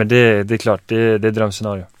 Ja, men det är klart, det är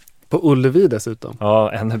drömscenario. På Ullevi dessutom.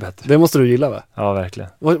 Ja, ännu bättre. Det måste du gilla, va? Ja, verkligen.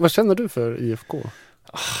 Vad känner du för IFK?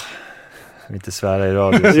 Inte svära i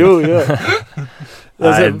radio. Jo, ja.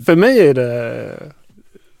 Alltså, för mig är det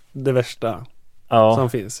det värsta som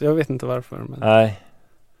finns. Jag vet inte varför. Men... Nej,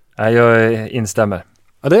 jag instämmer.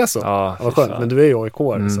 Ja, det är så? Ja, vad skönt. Men du är ju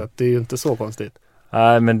AIK-are så att det är ju inte så konstigt.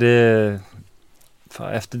 Nej, men det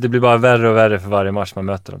blir bara värre och värre för varje match man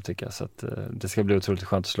möter dem, tycker jag. Så att det ska bli otroligt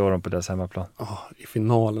skönt att slå dem på deras hemmaplan. I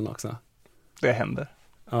finalen också. Det händer.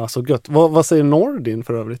 Ja, så gött. Vad säger Nordin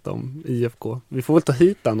för övrigt om IFK? Vi får väl ta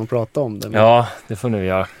hit han och prata om det. Ja, det får nu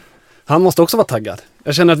göra. Han måste också vara taggad.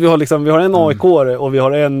 Jag känner att vi har en AIK-are och vi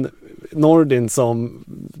har en Nordin som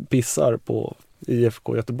pissar på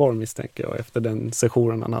IFK Göteborg, misstänker jag, efter den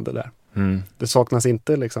sessionen han hade där. Det saknas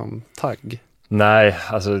inte liksom tagg. Nej,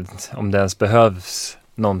 alltså om det ens behövs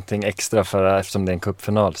någonting extra eftersom det är en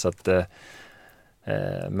cupfinal, så att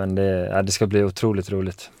men det ska bli otroligt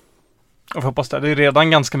roligt. Jag hoppas det. Det är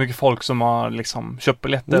redan ganska mycket folk som har liksom köpt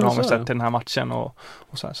biljetter har vi sett till den här matchen och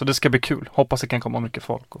så här. Så det ska bli kul. Hoppas det kan komma mycket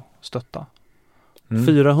folk och stötta.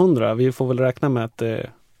 400, vi får väl räkna med att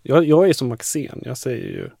jag är som Maxén, jag säger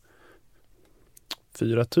ju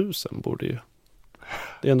 4000 borde ju.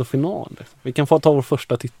 Det är ändå final. Vi kan få ta vår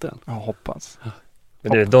första titel. Jag hoppas.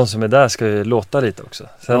 Men de som är där ska ju låta lite också.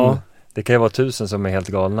 Sen, det kan ju vara 1000 som är helt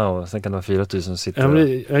galna och sen kan det vara 4000 som sitter.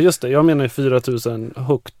 Ja, just det. Jag menar ju 4000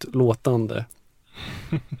 högt låtande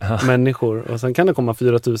människor. Och sen kan det komma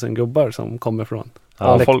 4000 gubbar som kommer från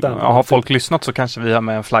läktaren. Har folk lyssnat så kanske vi har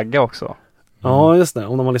med en flagga också. Ja, just det.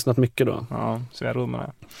 Om de har lyssnat mycket då. Ja, så jag med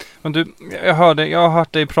det. Men du, jag har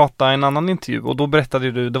hört dig prata i en annan intervju och då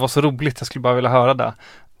berättade du, det var så roligt, jag skulle bara vilja höra det,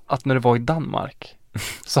 att när du var i Danmark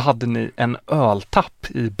så hade ni en öltapp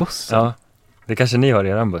i bussen. Ja, det kanske ni har i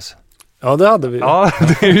er buss. Ja, det hade vi. Ja,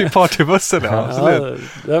 det är ju partybussen, absolut. Ja,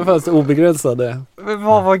 det är faktiskt obegränsade.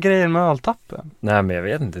 Vad var grejen med öltappen? Nej, men jag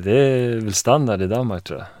vet inte. Det är väl standard i Danmark,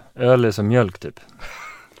 tror jag. Öl är som mjölk, typ.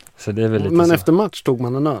 Så det är väl lite men så. Efter match tog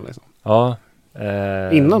man en öl, liksom? Ja.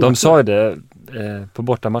 De sa ju det. På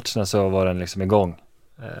bortamatcherna så var den liksom igång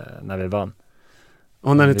när vi vann.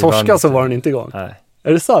 Och när ni torskade så var den inte igång? Nej.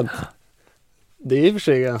 Är det sant? Det är i och för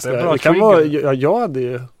sig ganska... Det kan vara, jag hade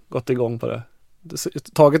ju gått igång på det.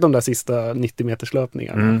 Tagit de där sista 90 meters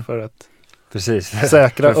löpningarna för att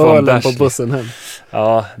säkra ölen på bussen hem.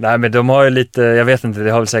 Ja, nej, men de har ju lite, jag vet inte,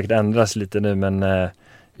 det har väl säkert ändrats lite nu, men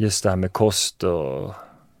just det här med kost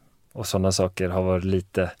och sådana saker har varit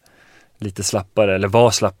lite slappare, eller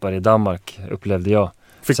var slappare i Danmark, upplevde jag.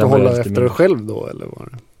 Fick du hålla efter dig själv då, eller var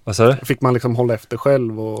det? Vad sa du? Fick man liksom hålla efter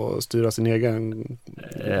själv och styra sin egen...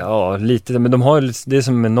 Ja, lite, men de har ju, det är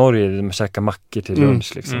som med Norge, de käkar mackor till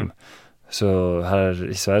lunch liksom. Så här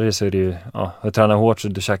i Sverige så är det ju, jag tränar hårt så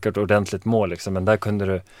du käkar ett ordentligt mål liksom, men där kunde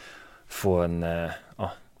du få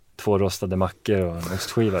 2 rostade mackor och en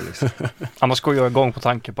ostskiva liksom. Annars går jag igång på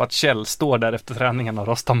tanke på att Kjell står där efter träningen och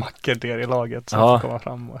rostar mackor till er i laget så får komma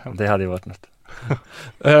fram och hämta. Det hade ju varit något.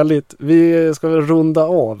 Härligt. Vi ska väl runda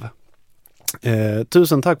av.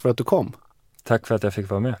 Tusen tack för att du kom. Tack för att jag fick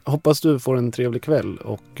vara med. Hoppas du får en trevlig kväll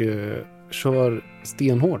och kör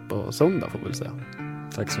stenhårt på söndag, får vi väl säga.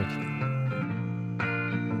 Tack så mycket.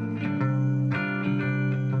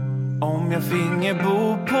 Om jag finge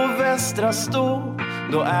bo på Västra Stå,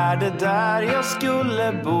 då är det där jag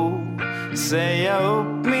skulle bo. Säga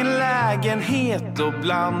upp min lägenhet och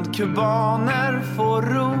bland kubaner få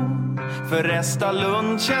ro. För Resta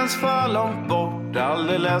Lund känns för långt bort,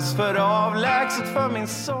 alldeles för avlägset för min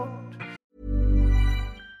sort.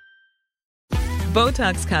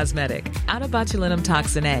 Botox Cosmetic, out of botulinum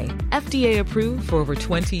toxin A, FDA approved for over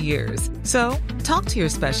 20 years. So, talk to your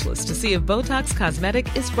specialist to see if Botox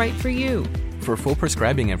Cosmetic is right for you. For full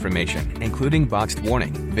prescribing information, including boxed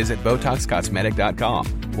warning, visit BotoxCosmetic.com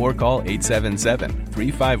or call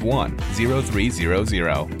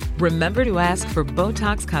 877-351-0300. Remember to ask for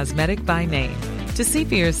Botox Cosmetic by name. To see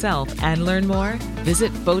for yourself and learn more,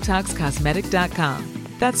 visit BotoxCosmetic.com.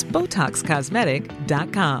 That's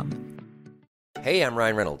BotoxCosmetic.com. Hey, I'm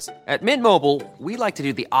Ryan Reynolds. At Mint Mobile, we like to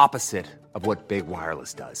do the opposite of what Big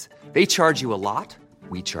Wireless does. They charge you a lot,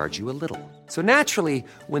 we charge you a little. So naturally,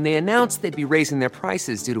 when they announced they'd be raising their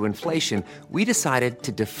prices due to inflation, we decided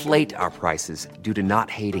to deflate our prices due to not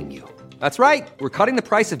hating you. That's right. We're cutting the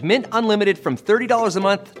price of Mint Unlimited from $30 a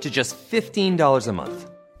month to just $15 a month.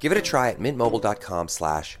 Give it a try at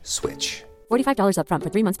mintmobile.com/switch. $45 up front for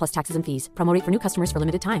 3 months plus taxes and fees. Promo rate for new customers for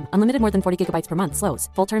limited time. Unlimited more than 40 gigabytes per month slows.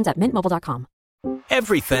 Full terms at mintmobile.com.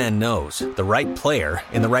 Every fan knows the right player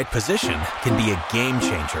in the right position can be a game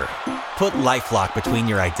changer. Put LifeLock between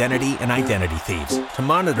your identity and identity thieves to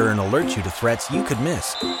monitor and alert you to threats you could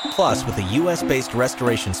miss. Plus, with a U.S.-based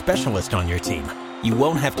restoration specialist on your team, you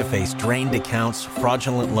won't have to face drained accounts,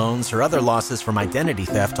 fraudulent loans, or other losses from identity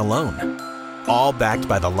theft alone. All backed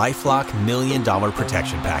by the LifeLock $1 Million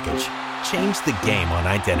Protection Package. Change the game on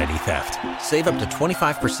identity theft. Save up to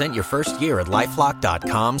 25% your first year at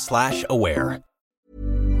LifeLock.com/aware.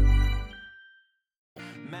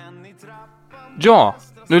 Ja,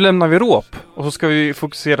 nu lämnar vi råp och så ska vi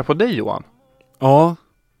fokusera på dig, Johan. Ja,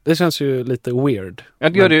 det känns ju lite weird. Ja,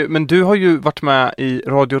 det gör det, men du har ju varit med i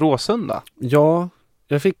Radio Råsunda. Ja,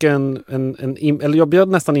 jag fick eller jag bjöd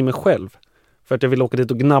nästan in mig själv. För att jag ville åka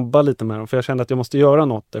dit och gnabba lite med dem. För jag kände att jag måste göra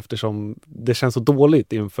något eftersom det känns så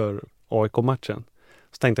dåligt inför AIK-matchen.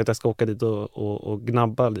 Så tänkte jag att jag ska åka dit och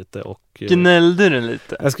gnabba lite. Gnällde du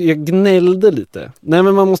lite? Jag gnällde lite. Nej,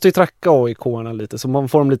 men man måste ju tracka AIK-arna lite. Så man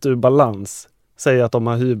får dem lite ur balans. Säga att de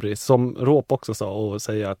har hybris. Som Råp också sa. Och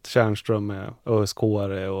säga att Tjärnström är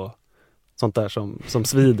ÖSK-are och sånt där som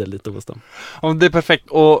svider lite hos dem. Ja, det är perfekt.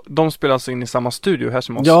 Och de spelar alltså in i samma studio här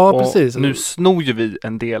som oss. Ja, och precis. Nu snor ju vi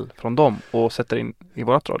en del från dem och sätter in i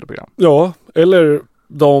vårt radioprogram. Ja, eller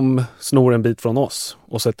de snor en bit från oss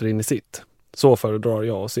och sätter in i sitt. Så föredrar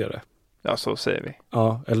jag att se det. Ja, så säger vi.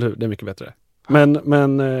 Ja, eller hur? Det är mycket bättre.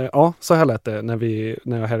 Men ja, så här lät det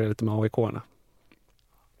när jag härjade lite med AIK-arna.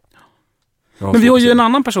 Men vi har ju en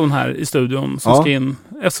annan person här i studion som ska in.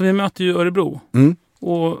 Eftersom vi möter ju Örebro. Mm.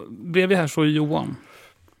 Och bredvid här så är Johan.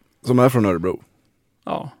 Som är från Örebro.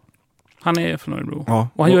 Ja, han är från Örebro. Ja.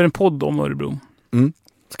 Och han gör en podd om Örebro. Mm.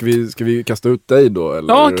 Ska vi kasta ut dig då?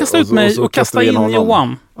 Eller? Ja, kasta ut mig och kasta in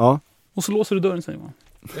Johan. Ja. Och så låser du dörren, säger Johan.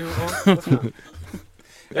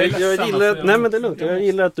 Jag gillar, nej men det är lugnt. Jag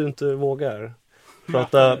gillar att du inte vågar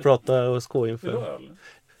prata ÖSK inför.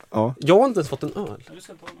 Ja. Jag har inte ens fått en öl.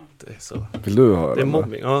 Det är så. Vill du ha öl? Det är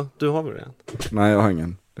mobbing. Ja, du har väl det? Nej, jag har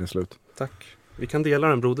ingen. Det är slut. Tack. Vi kan dela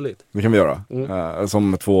den broderligt. Det kan vi göra.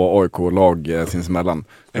 Som två AIK-lag sinsemellan.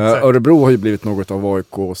 Örebro har ju blivit något av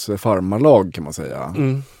AIKs farmarlag kan man säga.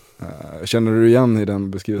 Känner du igen i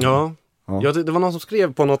den beskrivningen? Ja, det var någon som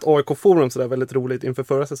skrev på något AIK-forum sådär väldigt roligt inför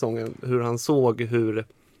förra säsongen. Hur han såg hur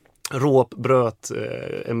Råp bröt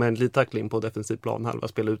med en lidtackling på defensiv planhalva.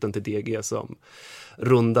 Spelade ut den till DG som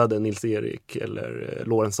rundade Nils-Erik eller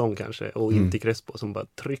Lorentzon kanske. Och in till Crespo som bara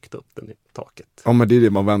tryckte upp den i taket. Ja, men det är det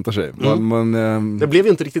man väntar sig. Det blev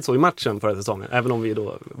ju inte riktigt så i matchen förra säsongen. Även om vi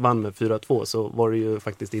då vann med 4-2 så var det ju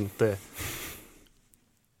faktiskt inte...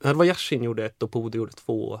 Det var Yashin gjorde 1 och Podi gjorde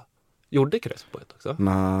 2. Gjorde Crespo ett också?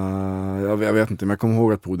 Nej, jag vet inte. Men jag kommer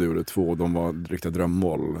ihåg att Podi gjorde 2 och de var riktiga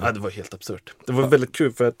drömmål. Ja, det var helt absurt. Det var väldigt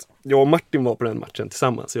kul för att jag och Martin var på den matchen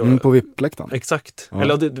tillsammans. På VIP-läktaren? Exakt. Ja.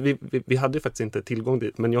 Eller vi hade ju faktiskt inte tillgång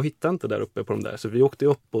dit. Men jag hittade inte där uppe på de där. Så vi åkte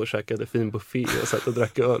upp och käkade fin buffé och satt och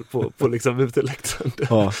drack öl på liksom uteläktaren.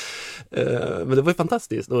 Ja. Men det var ju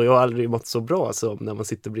fantastiskt. Och jag har aldrig mått så bra som när man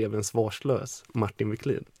sitter bredvid en svarslös Martin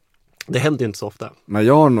Wiklin. Det händer ju inte så ofta. Nej,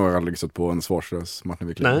 jag har nog aldrig sett på en svarslös Martin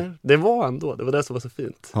Wiklin. Nej, det var han då. Det var det som var så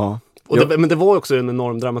fint. Ja. Och men det var också en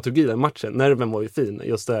enorm dramaturgi i den matchen. Nerven var ju fin.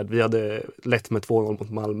 Just där, vi hade lätt med 2-0 mot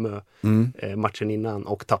Malmö matchen innan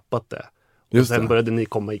och tappat det. Och sen började ni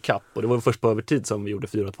komma i kapp. Och det var först på övertid som vi gjorde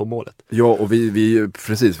 4-2 målet. Ja, och vi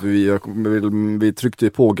tryckte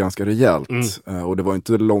ju på ganska rejält. Och det var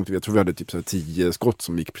inte långt. Jag tror vi hade typ 10 skott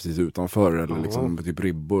som gick precis utanför. Eller liksom typ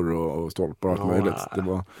ribbor och stolpar och allt möjligt. Det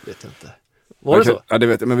var... vet jag inte. Var det så? Ja, det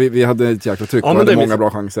vet jag. Men vi hade ett jäkla tryck. Ja, och hade många bra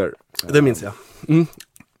chanser. Det minns jag.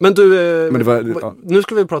 Men du, nu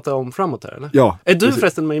ska vi prata om framåt här, eller? Ja. Är du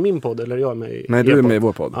förresten med i min podd, eller är jag med i Nej, du är med i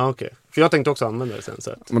vår podd. Okej. För jag tänkte också använda det sen.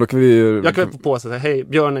 Så att men då kan vi... Jag kan på säga, hej,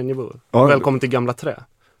 Björn Enjebo. Välkommen till Gamla Trä.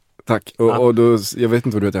 Tack. Och då, jag vet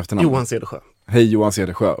inte vad du heter efternamn. Johan Cedersjö. Hej Johan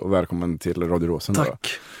Cedersjö och välkommen till Radio Råsunda. Tack.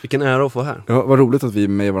 Vilken ära att få här. Ja, vad roligt att vi är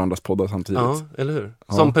med i varandras poddar samtidigt. Ja, eller hur?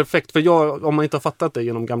 Som perfekt. För om man inte har fattat det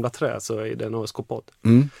genom Gamla Trä så är det en ÖSK-podd.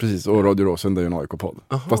 Precis, och Radio Råsunda är ju en AIK-podd.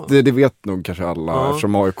 Fast det vet nog kanske alla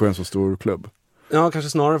eftersom AIK är en så stor klubb. Ja, kanske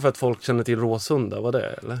snarare för att folk känner till Råsunda, var det,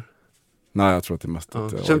 eller? Nej, jag tror att det är mest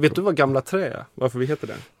att vet du vad Gamla Trä är? Varför vi heter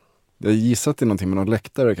det? Jag gissar att det är någonting med någon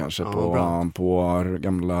läktare kanske på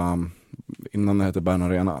gamla, innan det hette Bern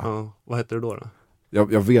Arena. Ja, vad heter det då?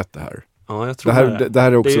 Jag vet det här. Ja, jag tror det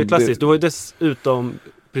här är också... Det är ju klassiskt. Du har ju dessutom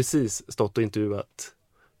precis stått och intervjuat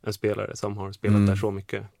en spelare som har spelat där så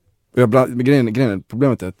mycket.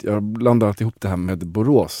 Problemet är att jag blandar alltid ihop det här med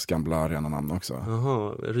Borås gamla arenanamn också.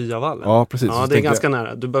 Jaha, Ryavallen. Ja, precis. Ja, det är ganska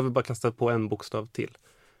nära. Du behöver bara kasta på en bokstav till.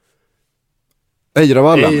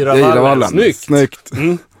 Eiravallen. Snyggt.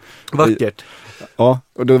 Vackert. Ja,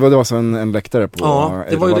 och det var alltså en läktare på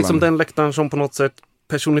det var ju liksom den läktaren som på något sätt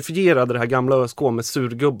personifierade det här gamla ÖSK med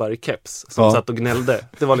surgubbar i keps som satt och gnällde.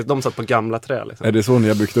 Det var lite, de satt på Gamla Trä liksom. Är det så ni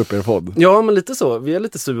har byggt upp er podd? Ja, men lite så. Vi är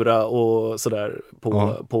lite sura och sådär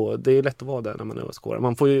på det är lätt att vara där när man är ÖSK.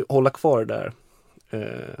 Man får ju hålla kvar där.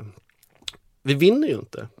 Vi vinner ju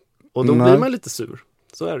inte. Och då blir man lite sur.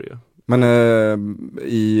 Så är det ju. Men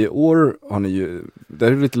i år har ni ju, det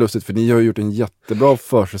är lite lustigt för ni har gjort en jättebra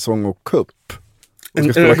försäsong och cup.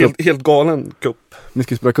 Helt galen cup. Ni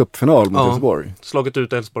ska spela cupfinal mot Göteborg. Slagit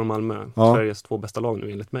ut Elfsborg och Malmö. Sveriges 2 bästa lag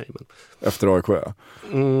nu enligt mig. Men... Efter AIK, ja.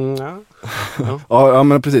 Ja,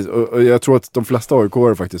 men precis. Och jag tror att de flesta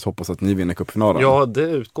AIK faktiskt hoppas att ni vinner cupfinalen. Ja, det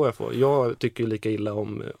utgår jag för. Jag tycker lika illa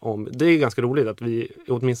om... Det är ganska roligt att vi,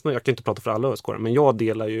 åtminstone, jag kan inte prata för alla ÖSK, men jag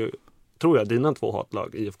delar ju, tror jag, dina 2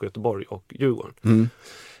 hatlag, IFK Göteborg och Djurgården.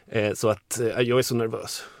 Så att jag är så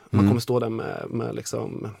nervös. Man kommer stå där med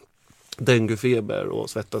liksom... denguefeber och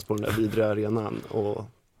svettas på den där vidriga arenan. Och...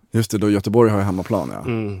 Just det, då Göteborg har ju hemmaplan, ja.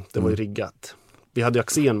 Det var ju riggat. Vi hade ju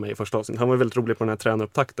Axén med i första avsnitt. Han var väldigt rolig på den här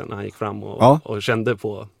tränarupptakten när han gick fram och kände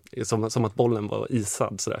på som att bollen var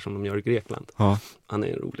isad sådär som de gör i Grekland. Ja. Han är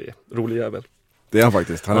en rolig jävel. Det är han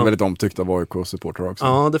faktiskt. Han är väldigt omtyckt av AIK-supportrar också.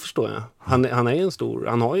 Ja, det förstår jag. Han är en stor,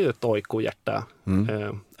 han har ju ett AIK-hjärta.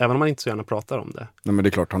 Även om man inte så gärna pratar om det. Nej, men det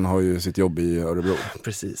är klart, han har ju sitt jobb i Örebro.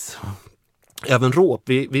 Precis. Även Råp,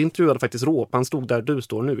 vi intervjuade faktiskt Råp, han stod där du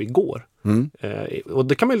står nu igår. Och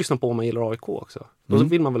det kan man ju lyssna på om man gillar AIK också. Då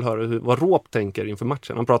vill man väl höra vad Råp tänker inför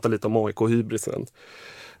matchen. Han pratar lite om AIK-hybrisen.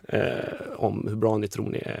 Om hur bra ni tror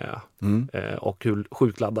ni är. Och hur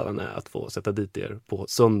sjukt laddad den är att få sätta dit er på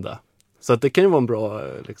söndag. Så att det kan ju vara en bra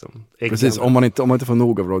liksom, precis, om man inte får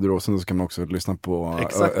nog av Radio Rosen så kan man också lyssna på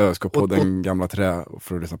ÖSK på den gamla trä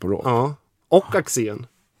för att lyssna på Råp. Ja, och Axén.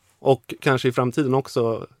 Och kanske i framtiden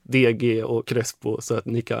också DG och Crespo så att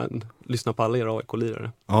ni kan lyssna på alla era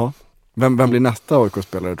AIK-lirare. Ja. Vem blir nästa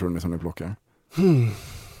AIK-spelare tror ni som ni plockar?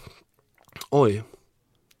 Oj.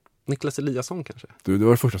 Niklas Eliasson kanske? Du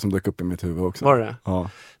var det första som dök upp i mitt huvud också. Var det? Ja.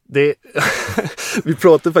 Vi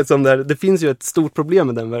pratade faktiskt om det här. Det finns ju ett stort problem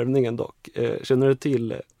med den värvningen dock. Känner du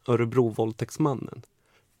till Örebro-våldtäktsmannen?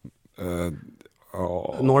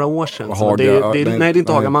 Några år sedan. Nej, det är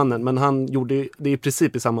inte Hagamannen, men han gjorde det i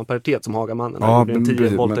princip i samma paritet som Hagamannen. Han gjorde en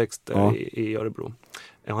 10 våldtäkt i Örebro.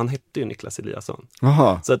 Ja, han hette ju Niklas Eliasson.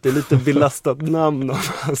 Så att det är lite belastat namn om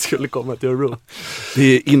han skulle komma till Örebro. Det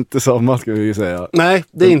är inte samma, ska vi ju säga. Nej,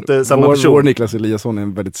 det är inte samma person. Vår Niklas Eliasson är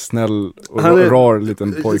en väldigt snäll och rar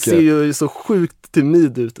liten pojke. Han ser ju så sjukt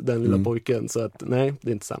timid ut, den lilla pojken. Så att nej, det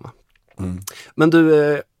är inte samma. Men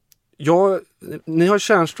du, ni har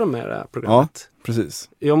Tjärnström med i det här programmet. Ja, precis.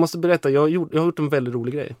 Jag måste berätta, jag har gjort en väldigt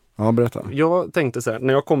rolig grej. Ja, berätta. Jag tänkte så här,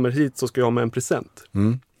 när jag kommer hit så ska jag ha med en present.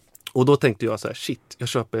 Och då tänkte jag så här, shit, jag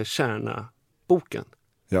köper Kärna-boken.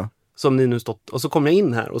 Ja. Som ni nu stått, och så kom jag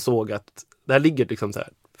in här och såg att där ligger liksom så här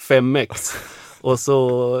 5x. Och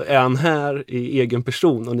så är han här i egen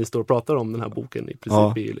person och ni står och pratar om den här boken i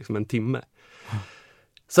princip i liksom en timme.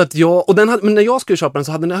 Så att men när jag skulle köpa den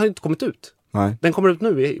så hade den inte kommit ut. Nej. Den kommer ut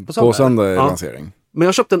nu på söndag. På söndag är lansering. Men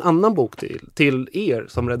jag köpte en annan bok till er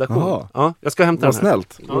som redaktion. Ja, jag ska hämta den här. Vad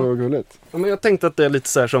snällt, vad gulligt. Ja, men jag tänkte att det är lite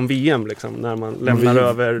så här som VM liksom, när man lämnar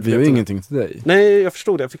över. Vi har ju ingenting till dig. Nej, jag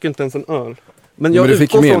förstod det. Jag fick inte ens en öl. Men jag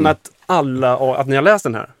utgår från att ni har läst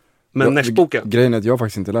den här. Men Närsboken. Grejen är att jag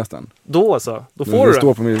faktiskt inte läst den. Då så, då får du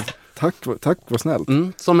står på min... Tack, vad snällt.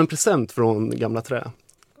 Som en present från gamla trä.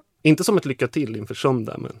 Inte som ett lycka till inför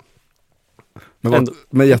söndag,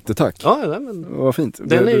 men jättetack. Ja, men vad fint.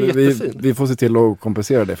 Den är jättefin. Vi får se till att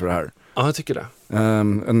kompensera dig för det här. Ja, jag tycker det.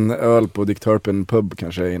 En öl på Dick Turpin pub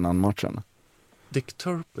kanske innan matchen. Dick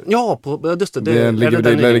Turpin? Ja, just det. Det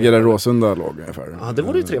ligger där Råsunda låg ungefär. Ja, det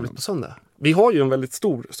vore ju trevligt på söndag. Vi har ju en väldigt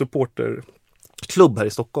stor supporterklubb här i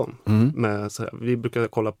Stockholm. Vi brukar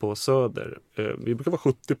kolla på Söder. Vi brukar vara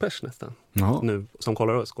 70 pers nästan nu som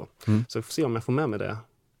kollar ÖSK. Så vi får se om jag får med mig det.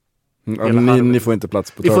 Ni får inte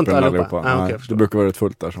plats på Turpin allihopa. Det brukar vara rätt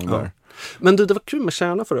fullt där som där. Men du, det var kul med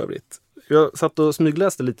Kärna för övrigt. Jag satt och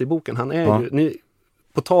smygläste lite i boken. Han är ju,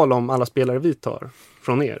 på tal om alla spelare vi tar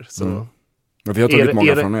från er. Så vi har tagit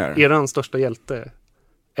många från er. Är han största hjälte?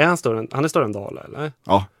 Han är större än Dala, eller?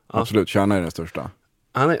 Ja, absolut. Kärna är den största.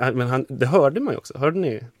 Det hörde man ju också. Hörde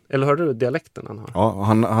ni? Eller hörde du dialekten han har? Ja,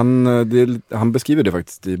 han beskriver det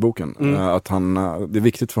faktiskt i boken. Att det är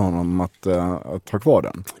viktigt för honom att ha kvar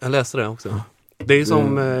den. Jag läste det också. Det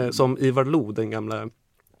är som Ivar Lo, den gamla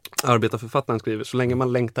arbetarförfattaren, skriver. Så länge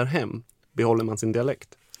man längtar hem behåller man sin dialekt.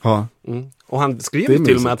 Ja. Och han skriver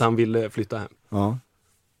till och med att han ville flytta hem. Ja.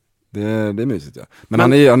 Det är mysigt, ja. Men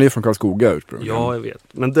han är ju från Karlskoga ursprungligen. Ja, jag vet.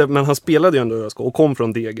 Men han spelade ju ändå ÖSK och kom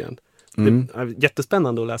från Degen. Det är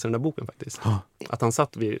jättespännande att läsa den där boken faktiskt. Att han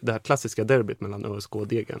satt vid det här klassiska derbyt mellan ÖSK och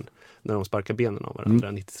Degen när de sparkar benen av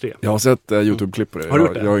varandra 93. Jag har sett YouTube-klipp på det. Har du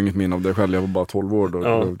gjort det? Jag har inget minne av det själv. Jag var bara 12 år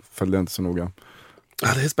då följde jag inte så noga. Ja,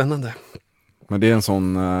 det är spännande. Men det är en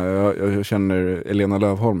sån, jag känner Elena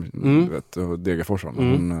Lövholm, vet, och Degerforsson.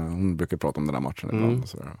 Hon brukar prata om den här matchen ibland. Och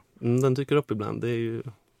sådär. Den dyker upp ibland. Det är ju...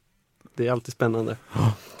 Det är alltid spännande.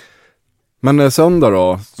 Men söndag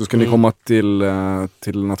då, så ska ni komma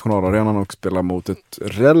till nationalarenan och spela mot ett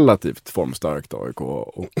relativt formstarkt AIK.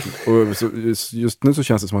 Och just nu så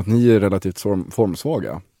känns det som att ni är relativt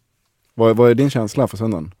formsvaga. Vad är din känsla för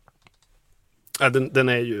söndagen? Ja, den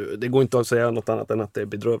är ju, det går inte att säga något annat än att det är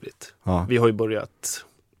bedrövligt. Ja. Vi har ju börjat,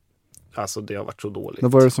 alltså det har varit så dåligt.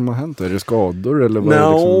 Men vad är det som har hänt? Är det skador eller vad är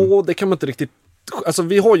det liksom? Det kan man inte riktigt. Alltså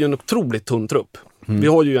vi har ju en otroligt tunn trupp. Vi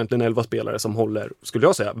har ju egentligen 11 spelare som håller, skulle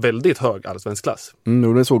jag säga, väldigt hög allsvensk klass.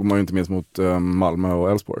 Och det såg man ju inte minst mot Malmö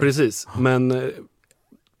och Elfsborg. Precis, men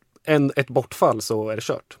ett bortfall så är det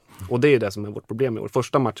kört. Och det är det som är vårt problem i år.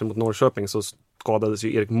 Första matchen mot Norrköping så skadades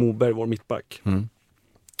ju Erik Moberg, vår mittback.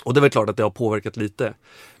 Och det är väl klart att det har påverkat lite.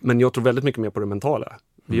 Men jag tror väldigt mycket mer på det mentala.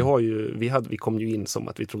 Vi kom ju in som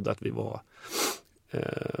att vi trodde att vi var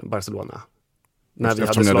Barcelona. När vi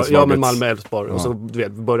hade med Malmö och Elfsborg. Ja. Och så vi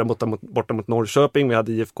började borta mot Norrköping. Vi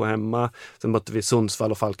hade IFK hemma. Sen mötte vi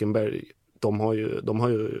Sundsvall och Falkenberg. De har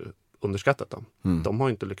ju underskattat dem. De har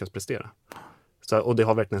inte lyckats prestera. Och det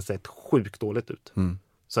har verkligen sett sjukt dåligt ut.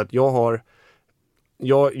 Så att jag har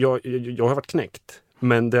varit knäckt.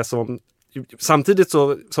 Men det som samtidigt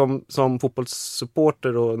så som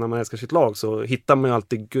fotbollssupporter och när man älskar sitt lag så hittar man ju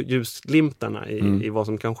alltid ljusglimtarna i vad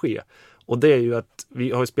som kan ske. Och det är ju att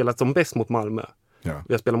vi har spelat som bäst mot Malmö. Ja.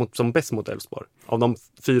 Vi har spelat som bäst mot Elfsborg. Av de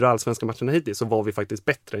 4 allsvenska matcherna hittills så var vi faktiskt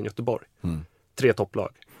bättre än Göteborg. 3 topplag.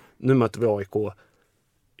 Nu möter vi AIK.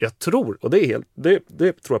 Jag tror, och det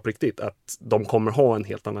tror jag på riktigt, att de kommer ha en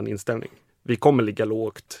helt annan inställning. Vi kommer ligga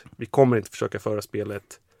lågt. Vi kommer inte försöka föra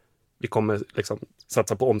spelet. Vi kommer liksom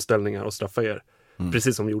satsa på omställningar och straffa er.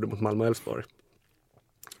 Precis som vi gjorde mot Malmö och Elfsborg.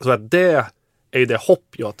 Så att det är det hopp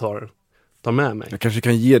jag tar med mig. Jag kanske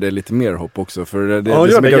kan ge det lite mer hopp också. För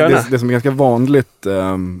det som är ganska vanligt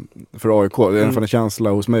för AIK, det är en känsla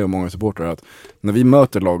hos mig och många supportrar att när vi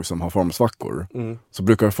möter lag som har formsvackor så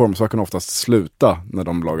brukar formsvackorna oftast sluta när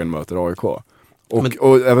de lagen möter AIK.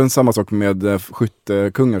 Och även samma sak med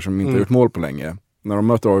skyttekungar som inte har gjort mål på länge. När de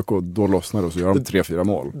möter AIK, då lossnar det och så gör de 3-4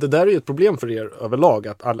 mål. Det där är ju ett problem för er överlag.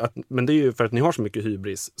 Men det är ju för att ni har så mycket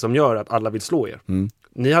hybris som gör att alla vill slå er.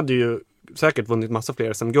 Ni hade ju säkert vunnit massa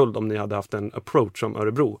fler SM-guld om ni hade haft en approach som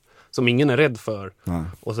Örebro. Som ingen är rädd för.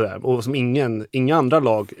 Och sådär. Och som inga andra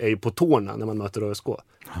lag är ju på tårna när man möter ÖSK.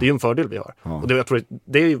 Det är ju en fördel vi har. Och jag tror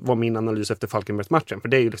det var min analys efter Falkenbergsmatchen. För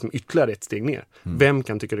det är ju liksom ytterligare ett steg ner. Vem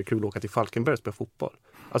kan tycka det är kul att åka till Falkenberg och spela fotboll?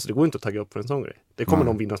 Alltså det går inte att tagga upp för en sån grej. Det kommer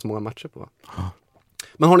de vinna så många matcher på.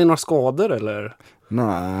 Men har ni några skador eller?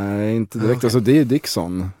 Nej, inte direkt. Okay. Alltså det är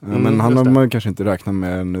Dixon. Men han har man kanske inte räknat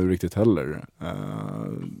med nu riktigt heller.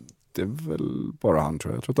 Det är väl bara han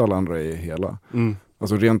tror jag. Jag tror att alla andra är hela.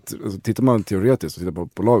 Alltså tittar man teoretiskt och tittar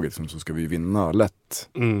på laget så ska vi vinna lätt.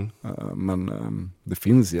 Men det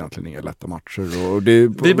finns egentligen inga lätta matcher. Och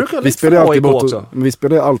vi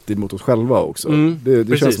spelar alltid mot oss själva också.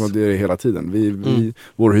 Det känns som att det är hela tiden.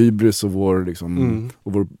 Vår hybris och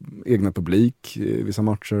och vår egna publik i vissa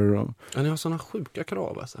matcher. Ja, ni har sådana sjuka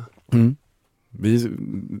krav alltså.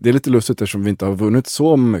 Det är lite lustigt eftersom vi inte har vunnit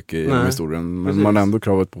så mycket i historien. Men man har ändå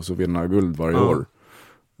kravet på sig att vinna guld varje år.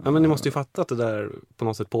 Ja, men ni måste ju fatta att det där på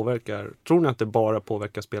något sätt påverkar. Tror ni att det bara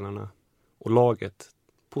påverkar spelarna och laget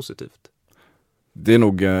positivt? Det är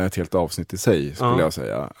nog ett helt avsnitt i sig skulle jag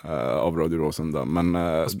säga av Radio Råsunda. Men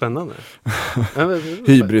spännande.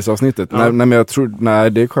 Hybris-avsnittet. Nej, men jag tror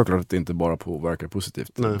det är självklart att det inte bara påverkar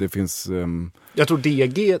positivt. Det finns jag tror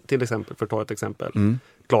DG till exempel, för att ta ett exempel,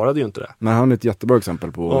 klarade ju inte det. Nej, han är ett jättebra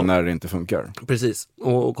exempel på när det inte funkar. Precis.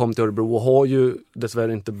 Och kom till Örebro och har ju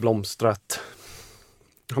dessvärre inte blomstrat.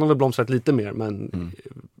 Han har väl blomstrat lite mer, men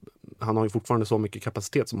han har ju fortfarande så mycket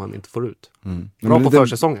kapacitet som han inte får ut. Bra på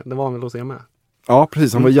försäsongen, det var han väl att se med. Ja,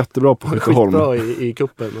 precis. Han var jättebra på Skytteholm. Skitbra i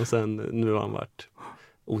kuppen och sen nu har han varit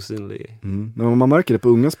osynlig. Men man märker det på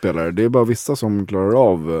unga spelare. Det är bara vissa som klarar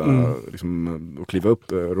av att kliva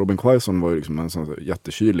upp. Robin Quaison var ju liksom en sån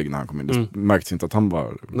jättekylig när han kom in. Det märktes inte att han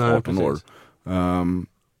var 18 år.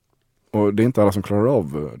 Och det är inte alla som klarar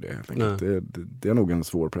av det helt enkelt. Det är nog en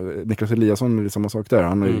svår. Niklas Eliasson är samma sak där.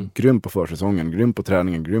 Han är ju grym på försäsongen, grym på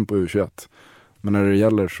träningen, grym på U21. Men när det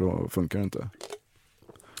gäller så funkar det inte.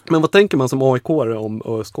 Men vad tänker man som AIK-are om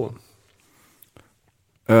ÖSK?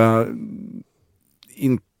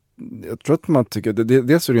 Jag tror att man tycker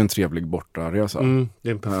dels är det en trevlig bortaresa. Det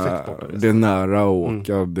är en perfekt bortaresa. Det är nära att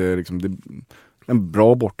åka. Det är en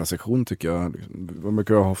bra bortasektion tycker jag. Man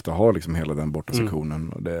brukar ofta ha hela den bortasektionen.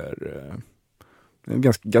 Och det är en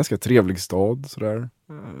ganska trevlig stad. Sådär.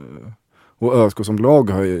 Och ÖSK som lag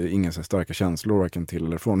har ju inga så starka känslor varken till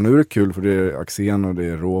eller från. Nu är det kul för det är Axén och det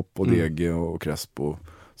är Råp och DG och Crespo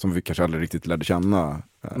som vi kanske aldrig riktigt lärde känna.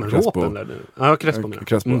 Men Råpen lärde du? Ja,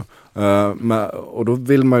 Crespo. Och då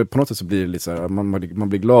vill man på något sätt så blir det lite så här, man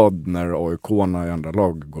blir glad när AIK-arna i andra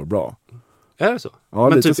lag går bra. Är det så? Ja,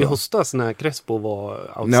 men typ så. I höstas när Crespo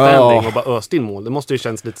var outstanding och bara öste in mål, det måste ju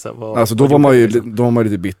kännas lite så här, alltså då var man ju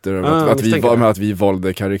lite bitter över att vi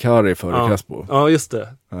valde Karikari före Crespo. Ja, just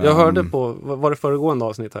det. Jag hörde på, var det föregående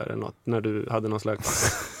avsnitt här eller något, när du hade någon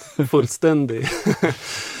slags fullständig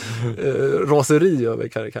raseri över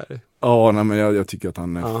Karikari. Ja, nej, men jag tycker att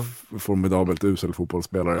han är formidabelt usel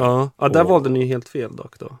fotbollsspelare. Ja, där valde ni helt fel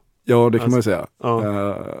dock då. Ja, det kan man ju säga.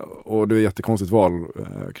 Och det är ett jättekonstigt val.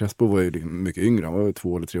 Crespo var ju mycket yngre. Han var ju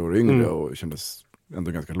 2 eller 3 år yngre och kändes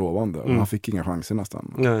ändå ganska lovande. Men han fick inga chanser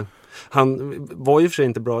nästan. Nej. Han var ju för sig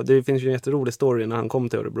inte bra. Det finns ju en jätterolig story när han kom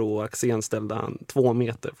till Örebro och Axén ställde han 2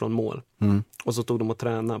 meter från mål. Och så tog de och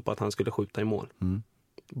tränade på att han skulle skjuta i mål.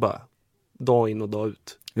 Bara dag in och dag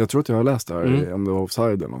ut. Jag tror att jag har läst det här om det var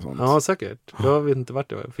offside eller något sånt. Ja, säkert. Jag vet inte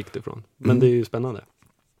vart jag fick det ifrån. Men det är ju spännande.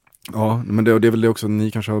 Ja, men det är väl det också,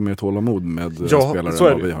 ni kanske har mer tålamod med spelare än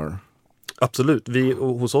vad vi har. Absolut.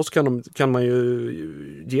 Hos oss kan man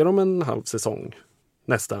ju ge dem en halv säsong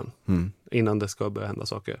nästan innan det ska börja hända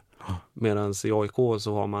saker. Medan i AIK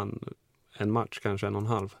så har man en match, kanske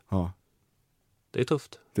 1,5. Ja. Det är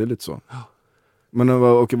tufft. Det är lite så. Ja. Men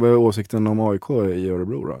vad är åsikten om AIK i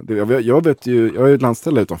Örebro då? Jag vet ju, jag är ett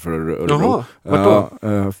landställe utanför Örebro. Jaha, vart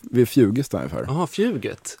då? Vi är Fjugesta ungefär. Jaha,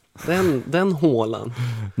 Fjuget. Den hålan.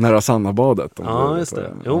 Nära Sannabadet. Ja, just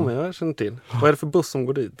det. Jo, men jag känner till. Vad är det för buss som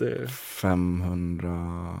går dit?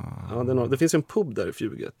 500... Ja, det finns ju en pub där i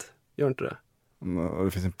Fjuget. Gör inte det?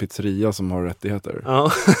 Det finns en pizzeria som har rättigheter.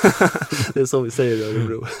 Ja, det är så vi säger i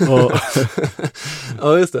Örebro.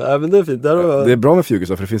 Ja, just det. Ja, men det är fint. Det är bra med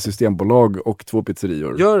Fjugesta för det finns systembolag och 2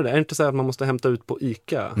 pizzerior. Gör det? Är det inte så att man måste hämta ut på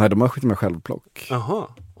ICA? Nej, de har skickat med självplock. Jaha,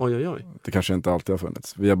 oj. Det kanske inte alltid har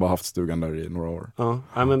funnits. Vi har bara haft stugan där i några år. Ja,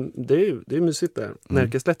 men det är mysigt där.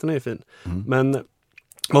 Närkeslätten är ju fin. Men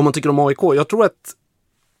vad man tycker om AIK? Jag tror att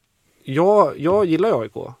jag gillar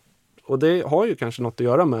AIK. Och det har ju kanske något att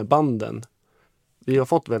göra med banden. Vi har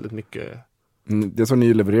fått väldigt mycket... Det är så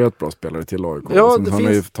ni levererat bra spelare till AIK. Ja, sen har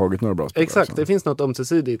ni ju tagit några bra spelare. Exakt, så. Det finns något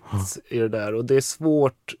ömsesidigt i det där. Och det är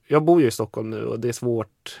svårt... Jag bor ju i Stockholm nu och det är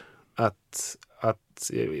svårt att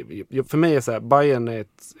för mig är så här, Bayern är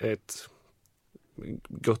ett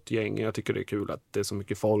gott gäng. Jag tycker det är kul att det är så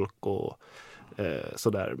mycket folk och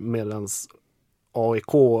sådär. Medans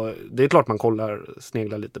AIK, det är klart man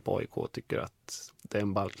sneglar lite på AIK och tycker att det är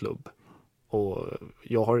en ballklubb. Och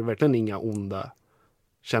jag har verkligen inga onda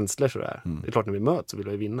känslor sådär. Det är klart när vi möts så vill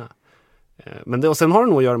vi vinna. Men och sen har det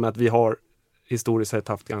nog att göra med att vi har historiskt sett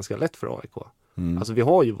haft ganska lätt för AIK. Alltså vi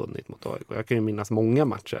har ju vunnit mot AIK. Jag kan ju minnas många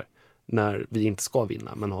matcher när vi inte ska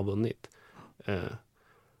vinna men har vunnit.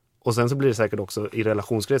 Och sen så blir det säkert också i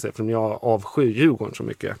relationsgrejser, för jag avskyr Djurgården så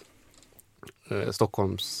mycket.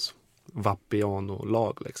 Stockholms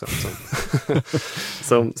Vapiano-lag liksom,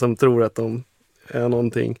 som tror att de är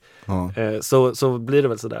någonting. Ja. Så blir det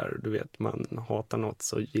väl sådär, du vet, man hatar något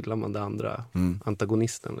så gillar man det andra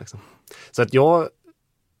antagonisten liksom. Så att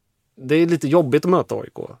det är lite jobbigt att möta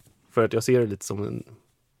AIK, för att jag ser det lite som en,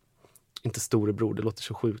 inte storebror, det låter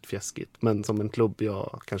så sjukt fjäskigt, men som en klubb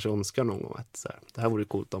jag kanske önskar någon gång att så här, det här vore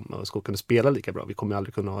coolt om jag skulle kunna spela lika bra. Vi kommer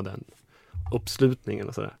aldrig kunna ha den uppslutningen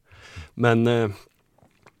och sådär. Men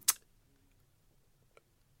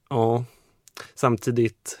ja,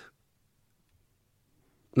 samtidigt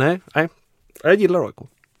nej, jag gillar AIK.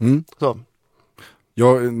 Så.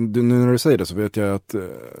 Ja, nu när du säger det så vet jag att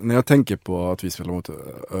när jag tänker på att vi spelar mot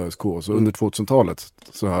ÖSK så under 2000-talet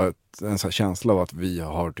så har jag en sån här känsla av att vi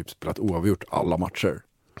har typ spelat oavgjort alla matcher.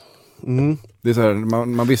 Det är så här,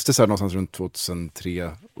 man visste så här någonstans runt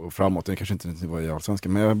 2003 och framåt, det kanske inte var i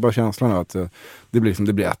allsvenskan, men jag har bara känslan av att det blir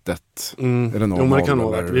 1-1 eller 0-0. Jo, men det kan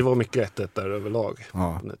vara vi var mycket 1-1 där överlag.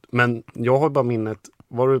 Ja. Men jag har bara minnet,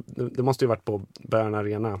 det måste ju varit på Bern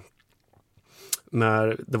Arena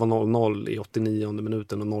när det var 0-0 i 89:e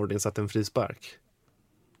minuten och Nordin satte en frispark.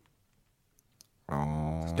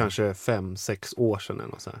 Kanske 5-6 år sedan eller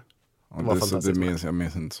något så här. Det var fantastiskt. Jag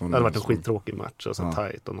minns inte så. Det hade varit en skittråkig match och så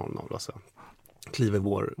tajt och 0-0 och så kliver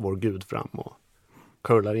vår gud fram och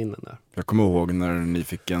curlar in den där. Jag kommer ihåg när ni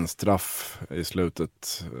fick en straff i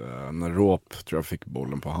slutet när Råp tror jag fick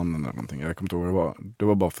bollen på handen eller någonting. Jag kommer inte ihåg vad det var. Det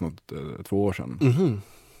var bara för 2 år sedan.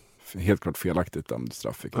 Helt klart felaktigt dömd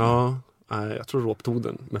straff fick han. Ja. Jag tror Råp tog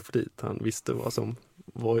den med flit. Han visste vad som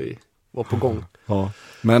var på gång. Ja.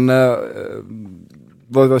 Men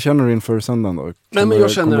vad känner du inför söndagen då? Nej, men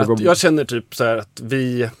jag känner typ så här att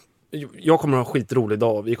jag kommer ha en skitrolig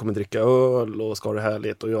dag. Vi kommer dricka öl och ska ha det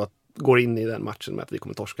härligt. Och går in i den matchen med att vi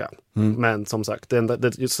kommer torska. Men som sagt,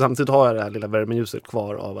 samtidigt har jag det här lilla värmeljuset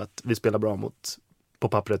kvar av att vi spelar bra mot på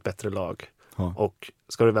pappret bättre lag. Ja. Och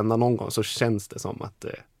ska det vända någon gång så känns det som att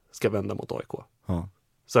det ska vända mot AIK. Ja.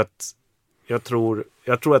 Så att jag tror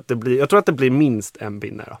att det blir minst en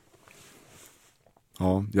vinnare.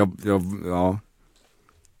 Ja.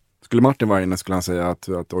 Skulle Martin vara inne skulle han säga att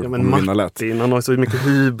AIK kommer vinna lätt. Martin, han har så mycket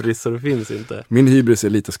hybris så det finns inte. Min hybris är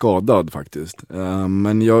lite skadad faktiskt.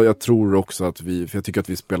 Men jag tror också att för jag tycker att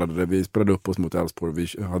vi spelade upp oss mot Elfsborg.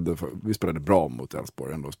 Vi spelade bra mot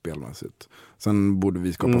Elfsborg ändå spelmässigt. Sen borde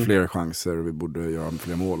vi skapa fler chanser, vi borde göra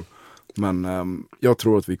fler mål. Men jag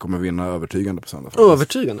tror att vi kommer vinna övertygande på söndag. Faktiskt.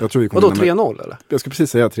 Övertygande? Jag tror vi kommer och då 3-0 eller? Jag ska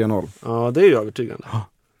precis säga 3-0. Ja, det är ju övertygande.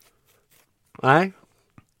 Nej,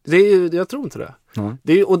 jag tror inte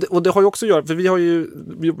det. Och det har ju också att göra, för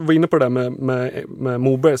vi var inne på det där med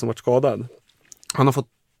Moberg som varit skadad. Han har fått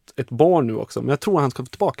ett barn nu också, men jag tror han ska få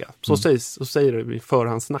tillbaka. Så säger det vid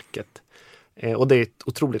förhandssnacket. Och det är ett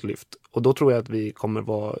otroligt lyft. Och då tror jag att vi kommer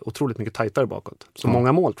vara otroligt mycket tajtare bakåt. Så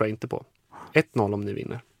många mål tror jag inte på. 1-0 om ni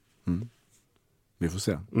vinner. Vi får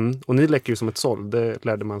se. Och ni läcker ju som ett såll. Det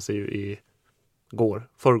lärde man sig ju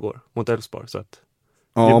förrgår mot Elfsborg. Så att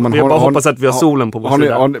vi bara hoppas att vi har solen på vår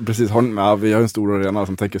sida. Precis, vi har en stor arena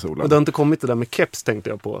som täcker solen. Och det har inte kommit det där med keps tänkte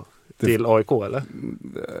jag på till AIK eller?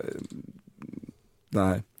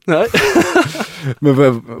 Nej.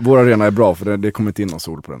 Men vår arena är bra för det kommer inte in någon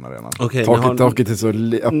sol på den arenan. Okay, taket är så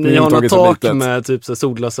öppet. Ni har något tak med typ så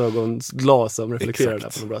solglasögonglas som reflekterar där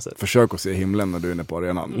på något bra sätt. Försök att se himlen när du är inne på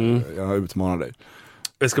arenan. Jag utmanar dig.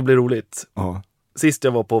 Det ska bli roligt. Ja. Sist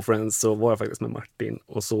jag var på Friends så var jag faktiskt med Martin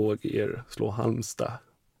och såg er slå Halmstad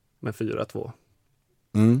med 4-2.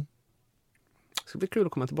 Det ska bli kul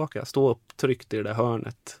att komma tillbaka. Stå upp tryckt i det där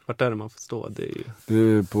hörnet. Vart är det man får stå? Det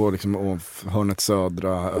är på liksom hörnet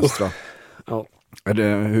södra, östra. Ja.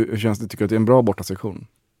 Hur känns det? Tycker du att det är en bra bortasektion?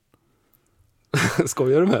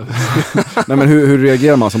 Skojar du med? Nej, men hur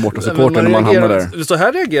reagerar man som bortasupporter när man hamnar där? Så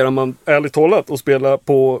här reagerar man ärligt talat och spelar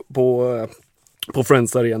på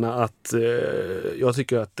Friends Arena att jag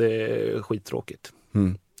tycker att det är skittråkigt.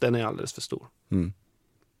 Den är alldeles för stor.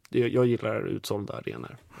 Jag gillar utsålda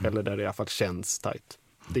arenor. Eller där det i alla fall känns tajt.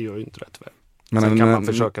 Det gör ju inte det tyvärr. Sen kan man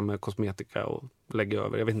försöka med kosmetika och lägga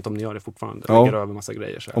över. Jag vet inte om ni gör det fortfarande. Lägger över massa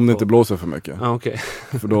grejer. Så om det inte blåser för mycket. Okay.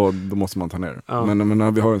 För då måste man ta ner.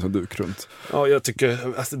 Men vi har en sån duk runt. Ja, jag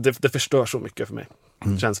tycker alltså, det förstör så mycket för mig.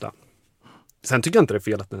 Känsla. Sen tycker jag inte det är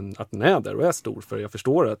fel att den är där och är stor. För jag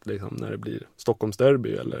förstår att liksom, när det blir Stockholms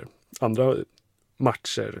derby eller andra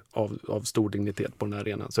matcher av stor dignitet på den här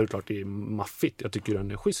arenan så är det klart det är maffigt. Jag tycker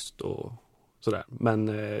den är schysst och sådär.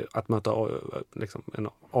 Men att möta liksom, en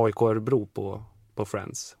AIK Örebro på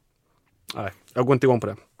Friends. Nej, jag går inte igång på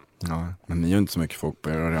det. Ja, men ni är ju inte så mycket folk på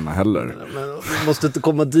er arena heller. Men vi måste inte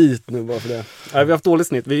komma dit nu bara för det. Nej, vi har haft dåligt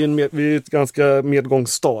snitt. Vi är ett ganska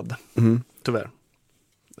medgångsstad. Tyvärr.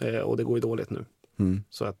 Och det går ju dåligt nu.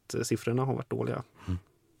 Så att siffrorna har varit dåliga.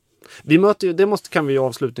 Vi möter ju, kan vi ju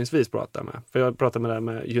avslutningsvis prata med. För jag pratade med det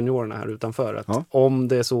med juniorerna här utanför. Att om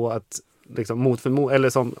det är så att liksom, eller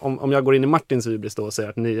som, om jag går in i Martins hybris då och säger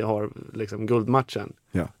att ni har liksom, guldmatchen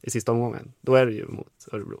i sista omgången. Då är det ju mot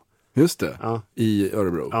Örebro. Just det, i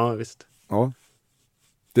Örebro. Ja, visst. Ja.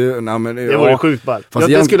 Det var ju sjukt ball.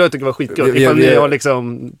 Det skulle jag tycka var skitkul. Ifall ni har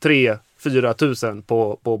liksom 3-4 tusen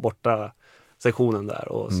på borta sektionen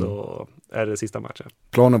där och så är det sista matchen.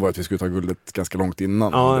 Planen var att vi skulle ta guldet ganska långt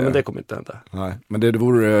innan. Ja, men det kommer inte hända. Nej, men det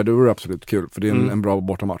vore absolut kul för det är en bra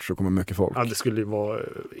bortamatch och kommer mycket folk. Ja, det skulle ju vara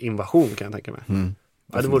invasion kan jag tänka mig.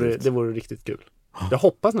 Ja, det vore riktigt kul. Jag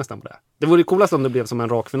hoppas nästan på det. Det vore coolast om det blev som en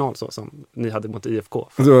rak final så som ni hade mot IFK.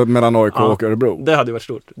 Så, mellan AIK och Örebro? Det hade ju varit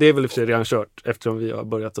stort. Det är väl i och för sig redan kört eftersom vi har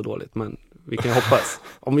börjat så dåligt. Men vi kan ju hoppas.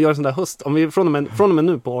 Om vi gör en sån där höst, om vi från och med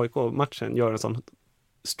nu på AIK-matchen gör en sån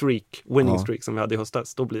winning streak som vi hade i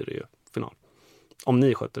höstas, då blir det ju final. Om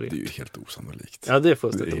ni sköter det. Det är ju helt osannolikt. Ja, det är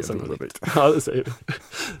fullständigt osannolikt. Ja, det säger vi.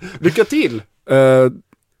 Lycka till!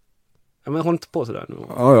 Ja, men håll inte på sådär nu.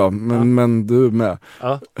 Ja, men du är med.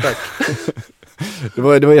 Ja, tack. det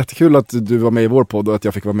var jättekul att du var med i vår podd och att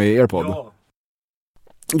jag fick vara med i er podd.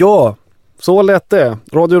 Ja, så lät det.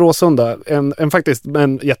 Radio Råsunda, faktiskt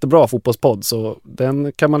en jättebra fotbollspodd, så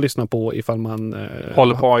den kan man lyssna på ifall man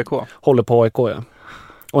håller på AIK. Håller på AIK, ja.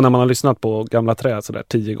 Och när man har lyssnat på Gamla Träd sådär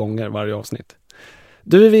 10 gånger varje avsnitt.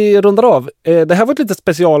 Du, vi rundar av. Det här var ett litet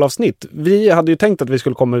specialavsnitt. Vi hade ju tänkt att vi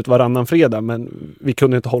skulle komma ut varannan fredag, men vi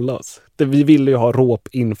kunde inte hålla oss. Vi ville ju ha råp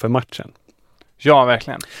inför matchen. Ja,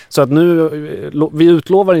 verkligen. Så att nu, vi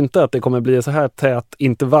utlovar inte att det kommer bli så här tät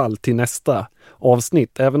intervall till nästa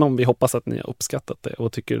avsnitt. Även om vi hoppas att ni har uppskattat det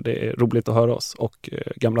och tycker det är roligt att höra oss och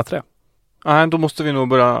Gamla Trä. Nej, då måste vi nog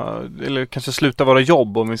börja, eller kanske sluta våra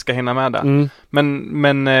jobb om vi ska hinna med det.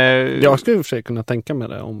 Men jag skulle i och för sig kunna tänka mig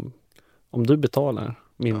det om du betalar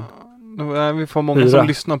min vi får många som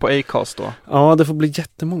lyssnar på Acast då. Ja, det får bli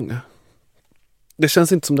jättemånga. Det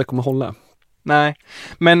känns inte som det kommer hålla. Nej,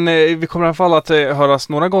 men vi kommer i alla fall att höras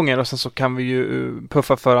några gånger och sen så kan vi ju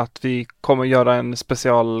puffa för att vi kommer göra en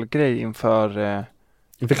specialgrej inför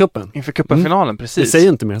cupen. Inför cupenfinalen, precis. Det säger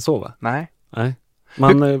inte mer än så, va? Nej.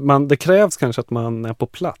 Det krävs kanske att man är på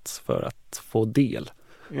plats för att få del.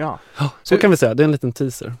 Ja. Så kan vi säga, det är en liten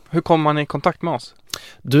teaser. Hur kommer man i kontakt med oss?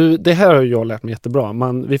 Du, det här har jag lärt mig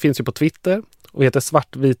jättebra. Vi finns ju på Twitter och heter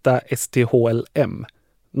svartvita STHLM.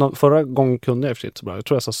 Förra gången kunde jag inte så bra. Jag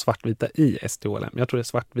tror jag sa svartvita i STHLM. Jag tror det är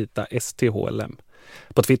svartvita STHLM.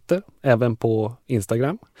 På Twitter, även på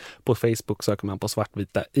Instagram. På Facebook söker man på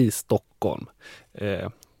svartvita i Stockholm.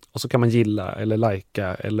 Och så kan man gilla eller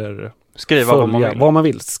likea eller skriva vad man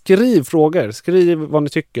vill. Skriv frågor, skriv vad ni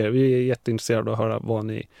tycker. Vi är jätteintresserade av att höra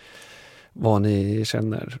vad ni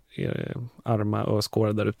känner, er arma och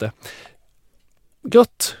skåra där ute.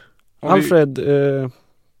 Gött! Alfred,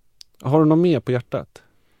 har du något mer på hjärtat?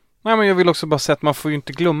 Nej, men jag vill också bara säga att man får ju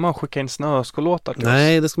inte glömma att skicka in sina ÖSK-låtar till oss.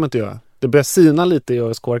 Nej, det ska man inte göra. Det börjar sina lite i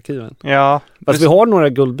ÖSK-arkiven. Ja. Fast vi har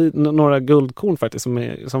några guldkorn faktiskt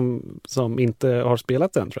som inte har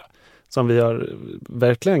spelat än, tror jag. Som vi har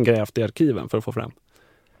verkligen grävt i arkiven för att få fram.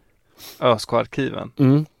 ÖSK-arkiven.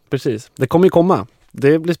 Precis. Det kommer ju komma.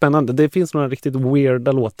 Det blir spännande. Det finns några riktigt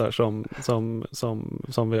weirda låtar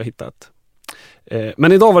som vi har hittat.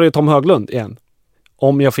 Men idag var det Tom Höglund igen.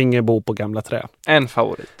 Om jag finge bo på gamla trä. En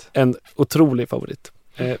favorit. En otrolig favorit.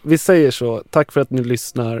 Vi säger så. Tack för att ni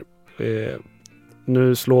lyssnar.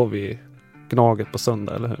 Nu slår vi Gnaget på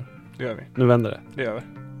söndag, eller hur? Det gör vi. Nu vänder det. Det gör vi.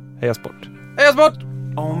 Heja sport. Heja sport!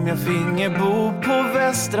 Om jag finge bo på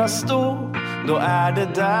Västra Stå, då är det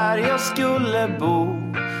där jag skulle bo.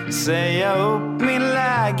 Säga upp min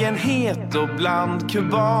lägenhet och bland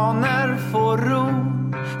kubaner få ro.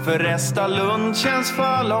 För Restalund känns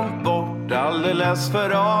för långt bort, alldeles för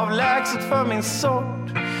avlägset för min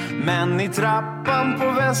sort. Men i trappan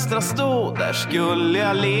på Västra Stå, där skulle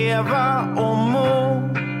jag leva och må.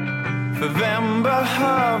 För vem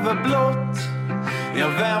behöver blått? Ja,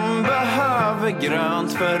 vem behöver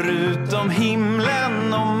grönt förutom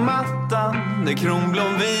himlen och mattan där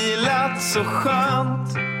kronblom vilat så skönt?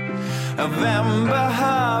 Ja, vem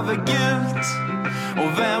behöver gult?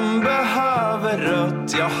 Och vem behöver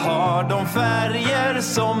rött? Jag har de färger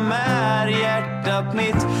som är hjärtat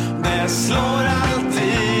mitt. Det slår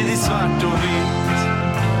alltid i svart och vitt.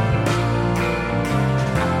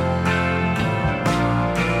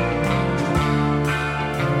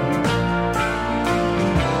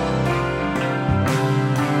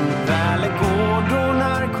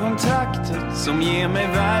 Kontraktet som ger mig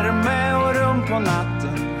värme och rum på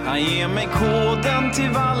natten. Han ger mig koden till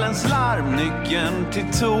vallens larm, nyckeln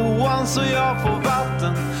till toan så jag får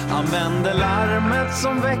vatten. Använder larmet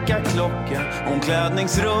som väckarklocka,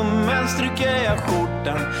 omklädningsrummen stryker jag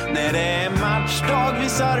skjortan. När det är matchdag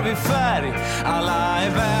visar vi färg, alla är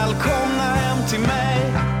välkomna hem till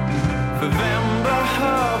mig. För vem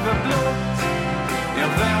behöver blått? Ja,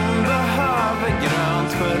 vem behöver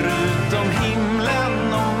grönt förutom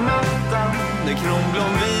himlen och mattan där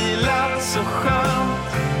kronblom vilat så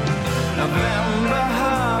skönt? Ja, vem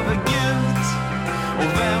behöver gult?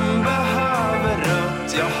 Och vem behöver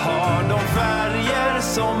rött? Jag har de färger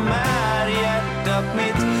som är hjärtat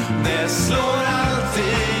mitt. Det slår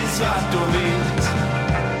alltid svart och vitt.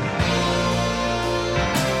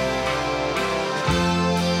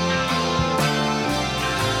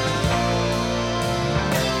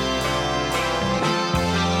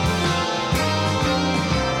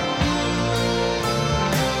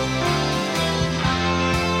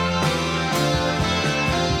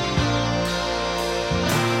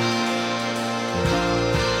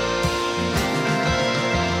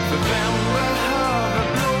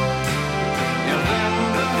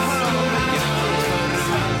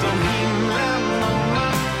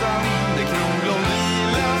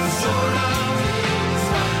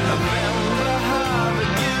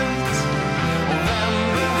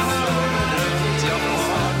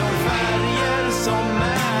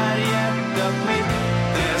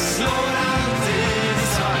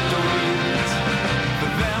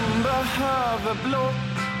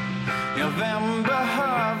 Vem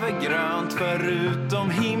behöver grönt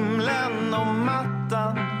förutom himlen och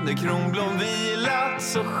mattan där kronblom vilat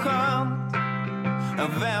så skönt? Ja,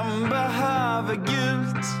 vem behöver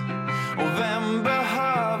gult? Och vem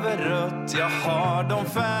behöver rött? Jag har de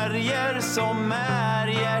färger som är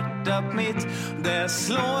hjärtat mitt. Det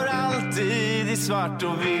slår alltid i svart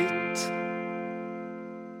och vitt.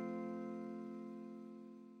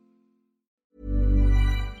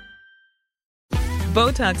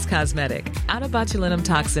 Botox Cosmetic, out of botulinum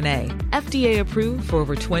toxin A, FDA approved for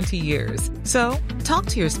over 20 years. So, talk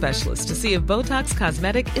to your specialist to see if Botox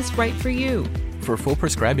Cosmetic is right for you. For full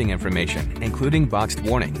prescribing information, including boxed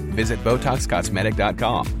warning, visit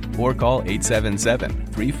BotoxCosmetic.com or call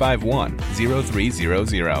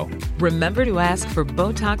 877-351-0300. Remember to ask for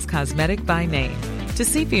Botox Cosmetic by name. To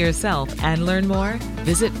see for yourself and learn more,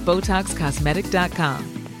 visit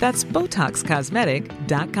BotoxCosmetic.com. That's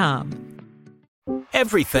BotoxCosmetic.com.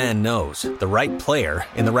 Every fan knows the right player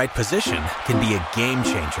in the right position can be a game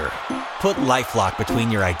changer. Put LifeLock between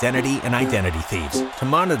your identity and identity thieves to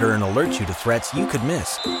monitor and alert you to threats you could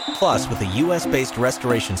miss. Plus, with a U.S.-based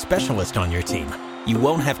restoration specialist on your team, you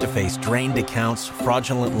won't have to face drained accounts,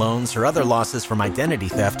 fraudulent loans, or other losses from identity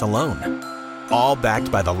theft alone. All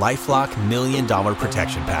backed by the LifeLock $1 Million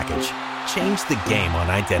Protection Package. Change the game on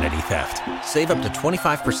identity theft. Save up to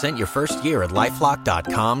 25% your first year at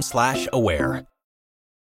LifeLock.com/aware.